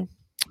 Matthew.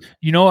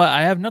 You know,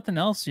 I have nothing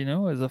else. It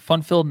was a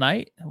fun-filled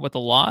night with a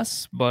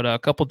loss, but a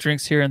couple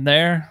drinks here and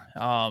there.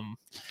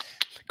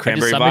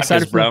 Cranberry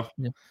vodka, bro.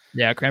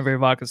 Yeah, cranberry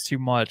vodka is too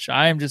much.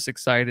 I am just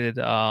excited.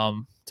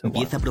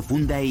 Pieza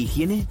profunda e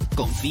higiene,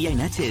 confía en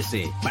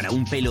HS para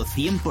un pelo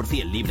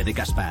 100% libre de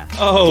caspa.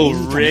 Oh,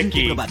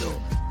 Ricky. Probado.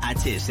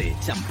 HS,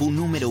 champú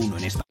número 1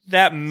 en España.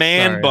 That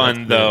man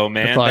bun, though,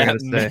 man.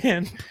 That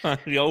man bun.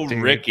 Oh,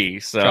 Dude, Ricky.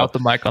 So drop the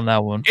mic on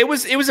that one. It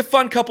was a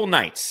fun couple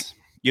nights.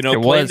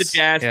 Playing the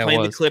Jazz,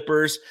 playing the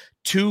Clippers.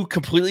 2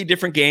 completely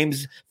different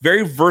games,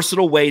 very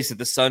versatile ways that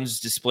the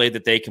Suns displayed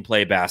that they can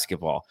play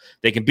basketball.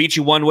 They can beat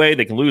you one way,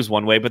 they can lose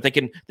one way, but they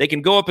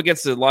can go up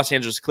against the Los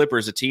Angeles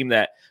Clippers, a team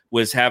that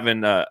was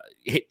having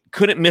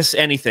couldn't miss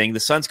anything. The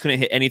Suns couldn't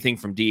hit anything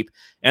from deep,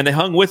 and they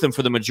hung with them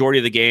for the majority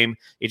of the game.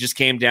 It just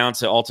came down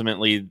to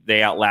ultimately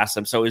they outlast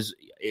them. So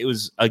it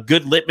was a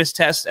good litmus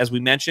test, as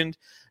we mentioned,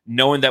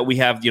 knowing that we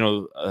have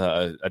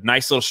a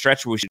nice little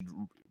stretch where we should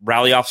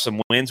rally off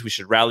some wins. We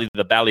should rally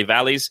the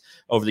Valleys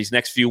over these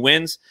next few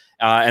wins.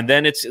 And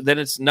then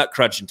it's nut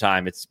crunching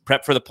time. It's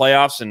prep for the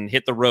playoffs and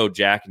hit the road,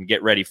 Jack, and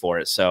get ready for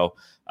it. So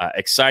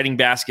exciting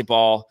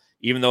basketball,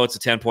 even though it's a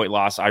 10-point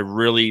loss. I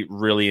really,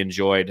 really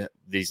enjoyed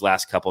these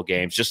last couple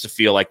games just to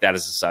feel like that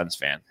as a Suns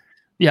fan.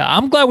 Yeah,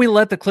 I'm glad we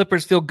let the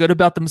Clippers feel good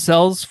about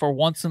themselves for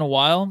once in a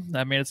while.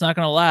 I mean, it's not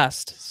going to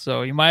last.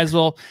 So you might as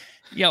well.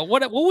 Yeah,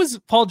 what was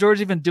Paul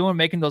George even doing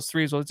making those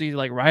threes? Was he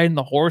like riding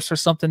the horse or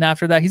something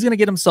after that? He's going to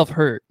get himself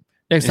hurt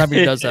next time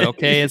he does that,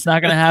 okay? It's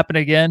not going to happen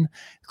again.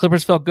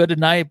 Clippers felt good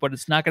tonight, but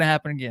it's not going to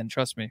happen again.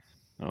 Trust me.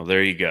 Oh,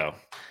 there you go.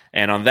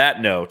 And on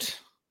that note,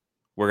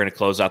 we're going to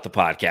close out the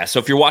podcast. So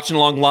if you're watching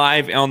along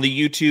live on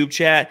the YouTube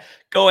chat,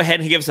 go ahead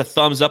and give us a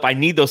thumbs up. I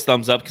need those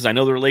thumbs up because I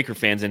know there are Laker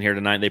fans in here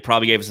tonight. They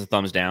probably gave us a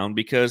thumbs down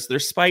because they're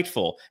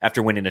spiteful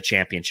after winning a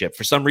championship.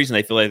 For some reason,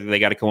 they feel like they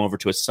got to come over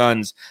to a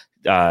Suns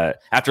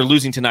after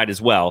losing tonight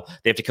as well,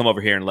 they have to come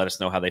over here and let us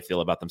know how they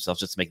feel about themselves,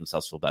 just to make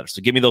themselves feel better.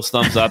 So give me those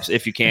thumbs ups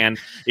if you can.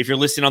 If you're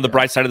listening on the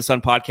Bright Side of the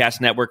Sun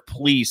Podcast Network,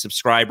 please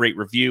subscribe, rate,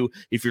 review.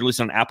 If you're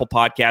listening on Apple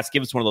Podcasts,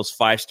 give us one of those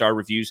 5-star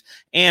reviews,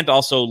 and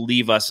also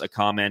leave us a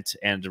comment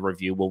and a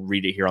review. We'll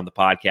read it here on the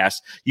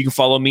podcast. You can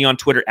follow me on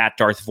Twitter at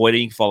Darth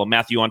Voida. You can follow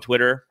Matthew on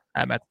Twitter.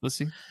 I'm Matt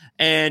Lissy.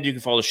 And you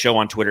can follow the show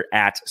on Twitter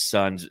at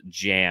Suns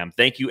Jam.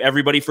 Thank you,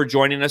 everybody, for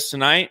joining us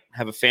tonight.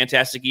 Have a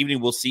fantastic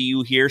evening. We'll see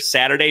you here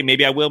Saturday.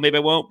 Maybe I will, maybe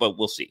I won't, but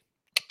we'll see.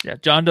 Yeah,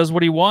 John does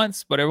what he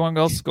wants, but everyone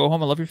else go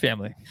home and love your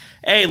family.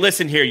 Hey,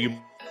 listen here, you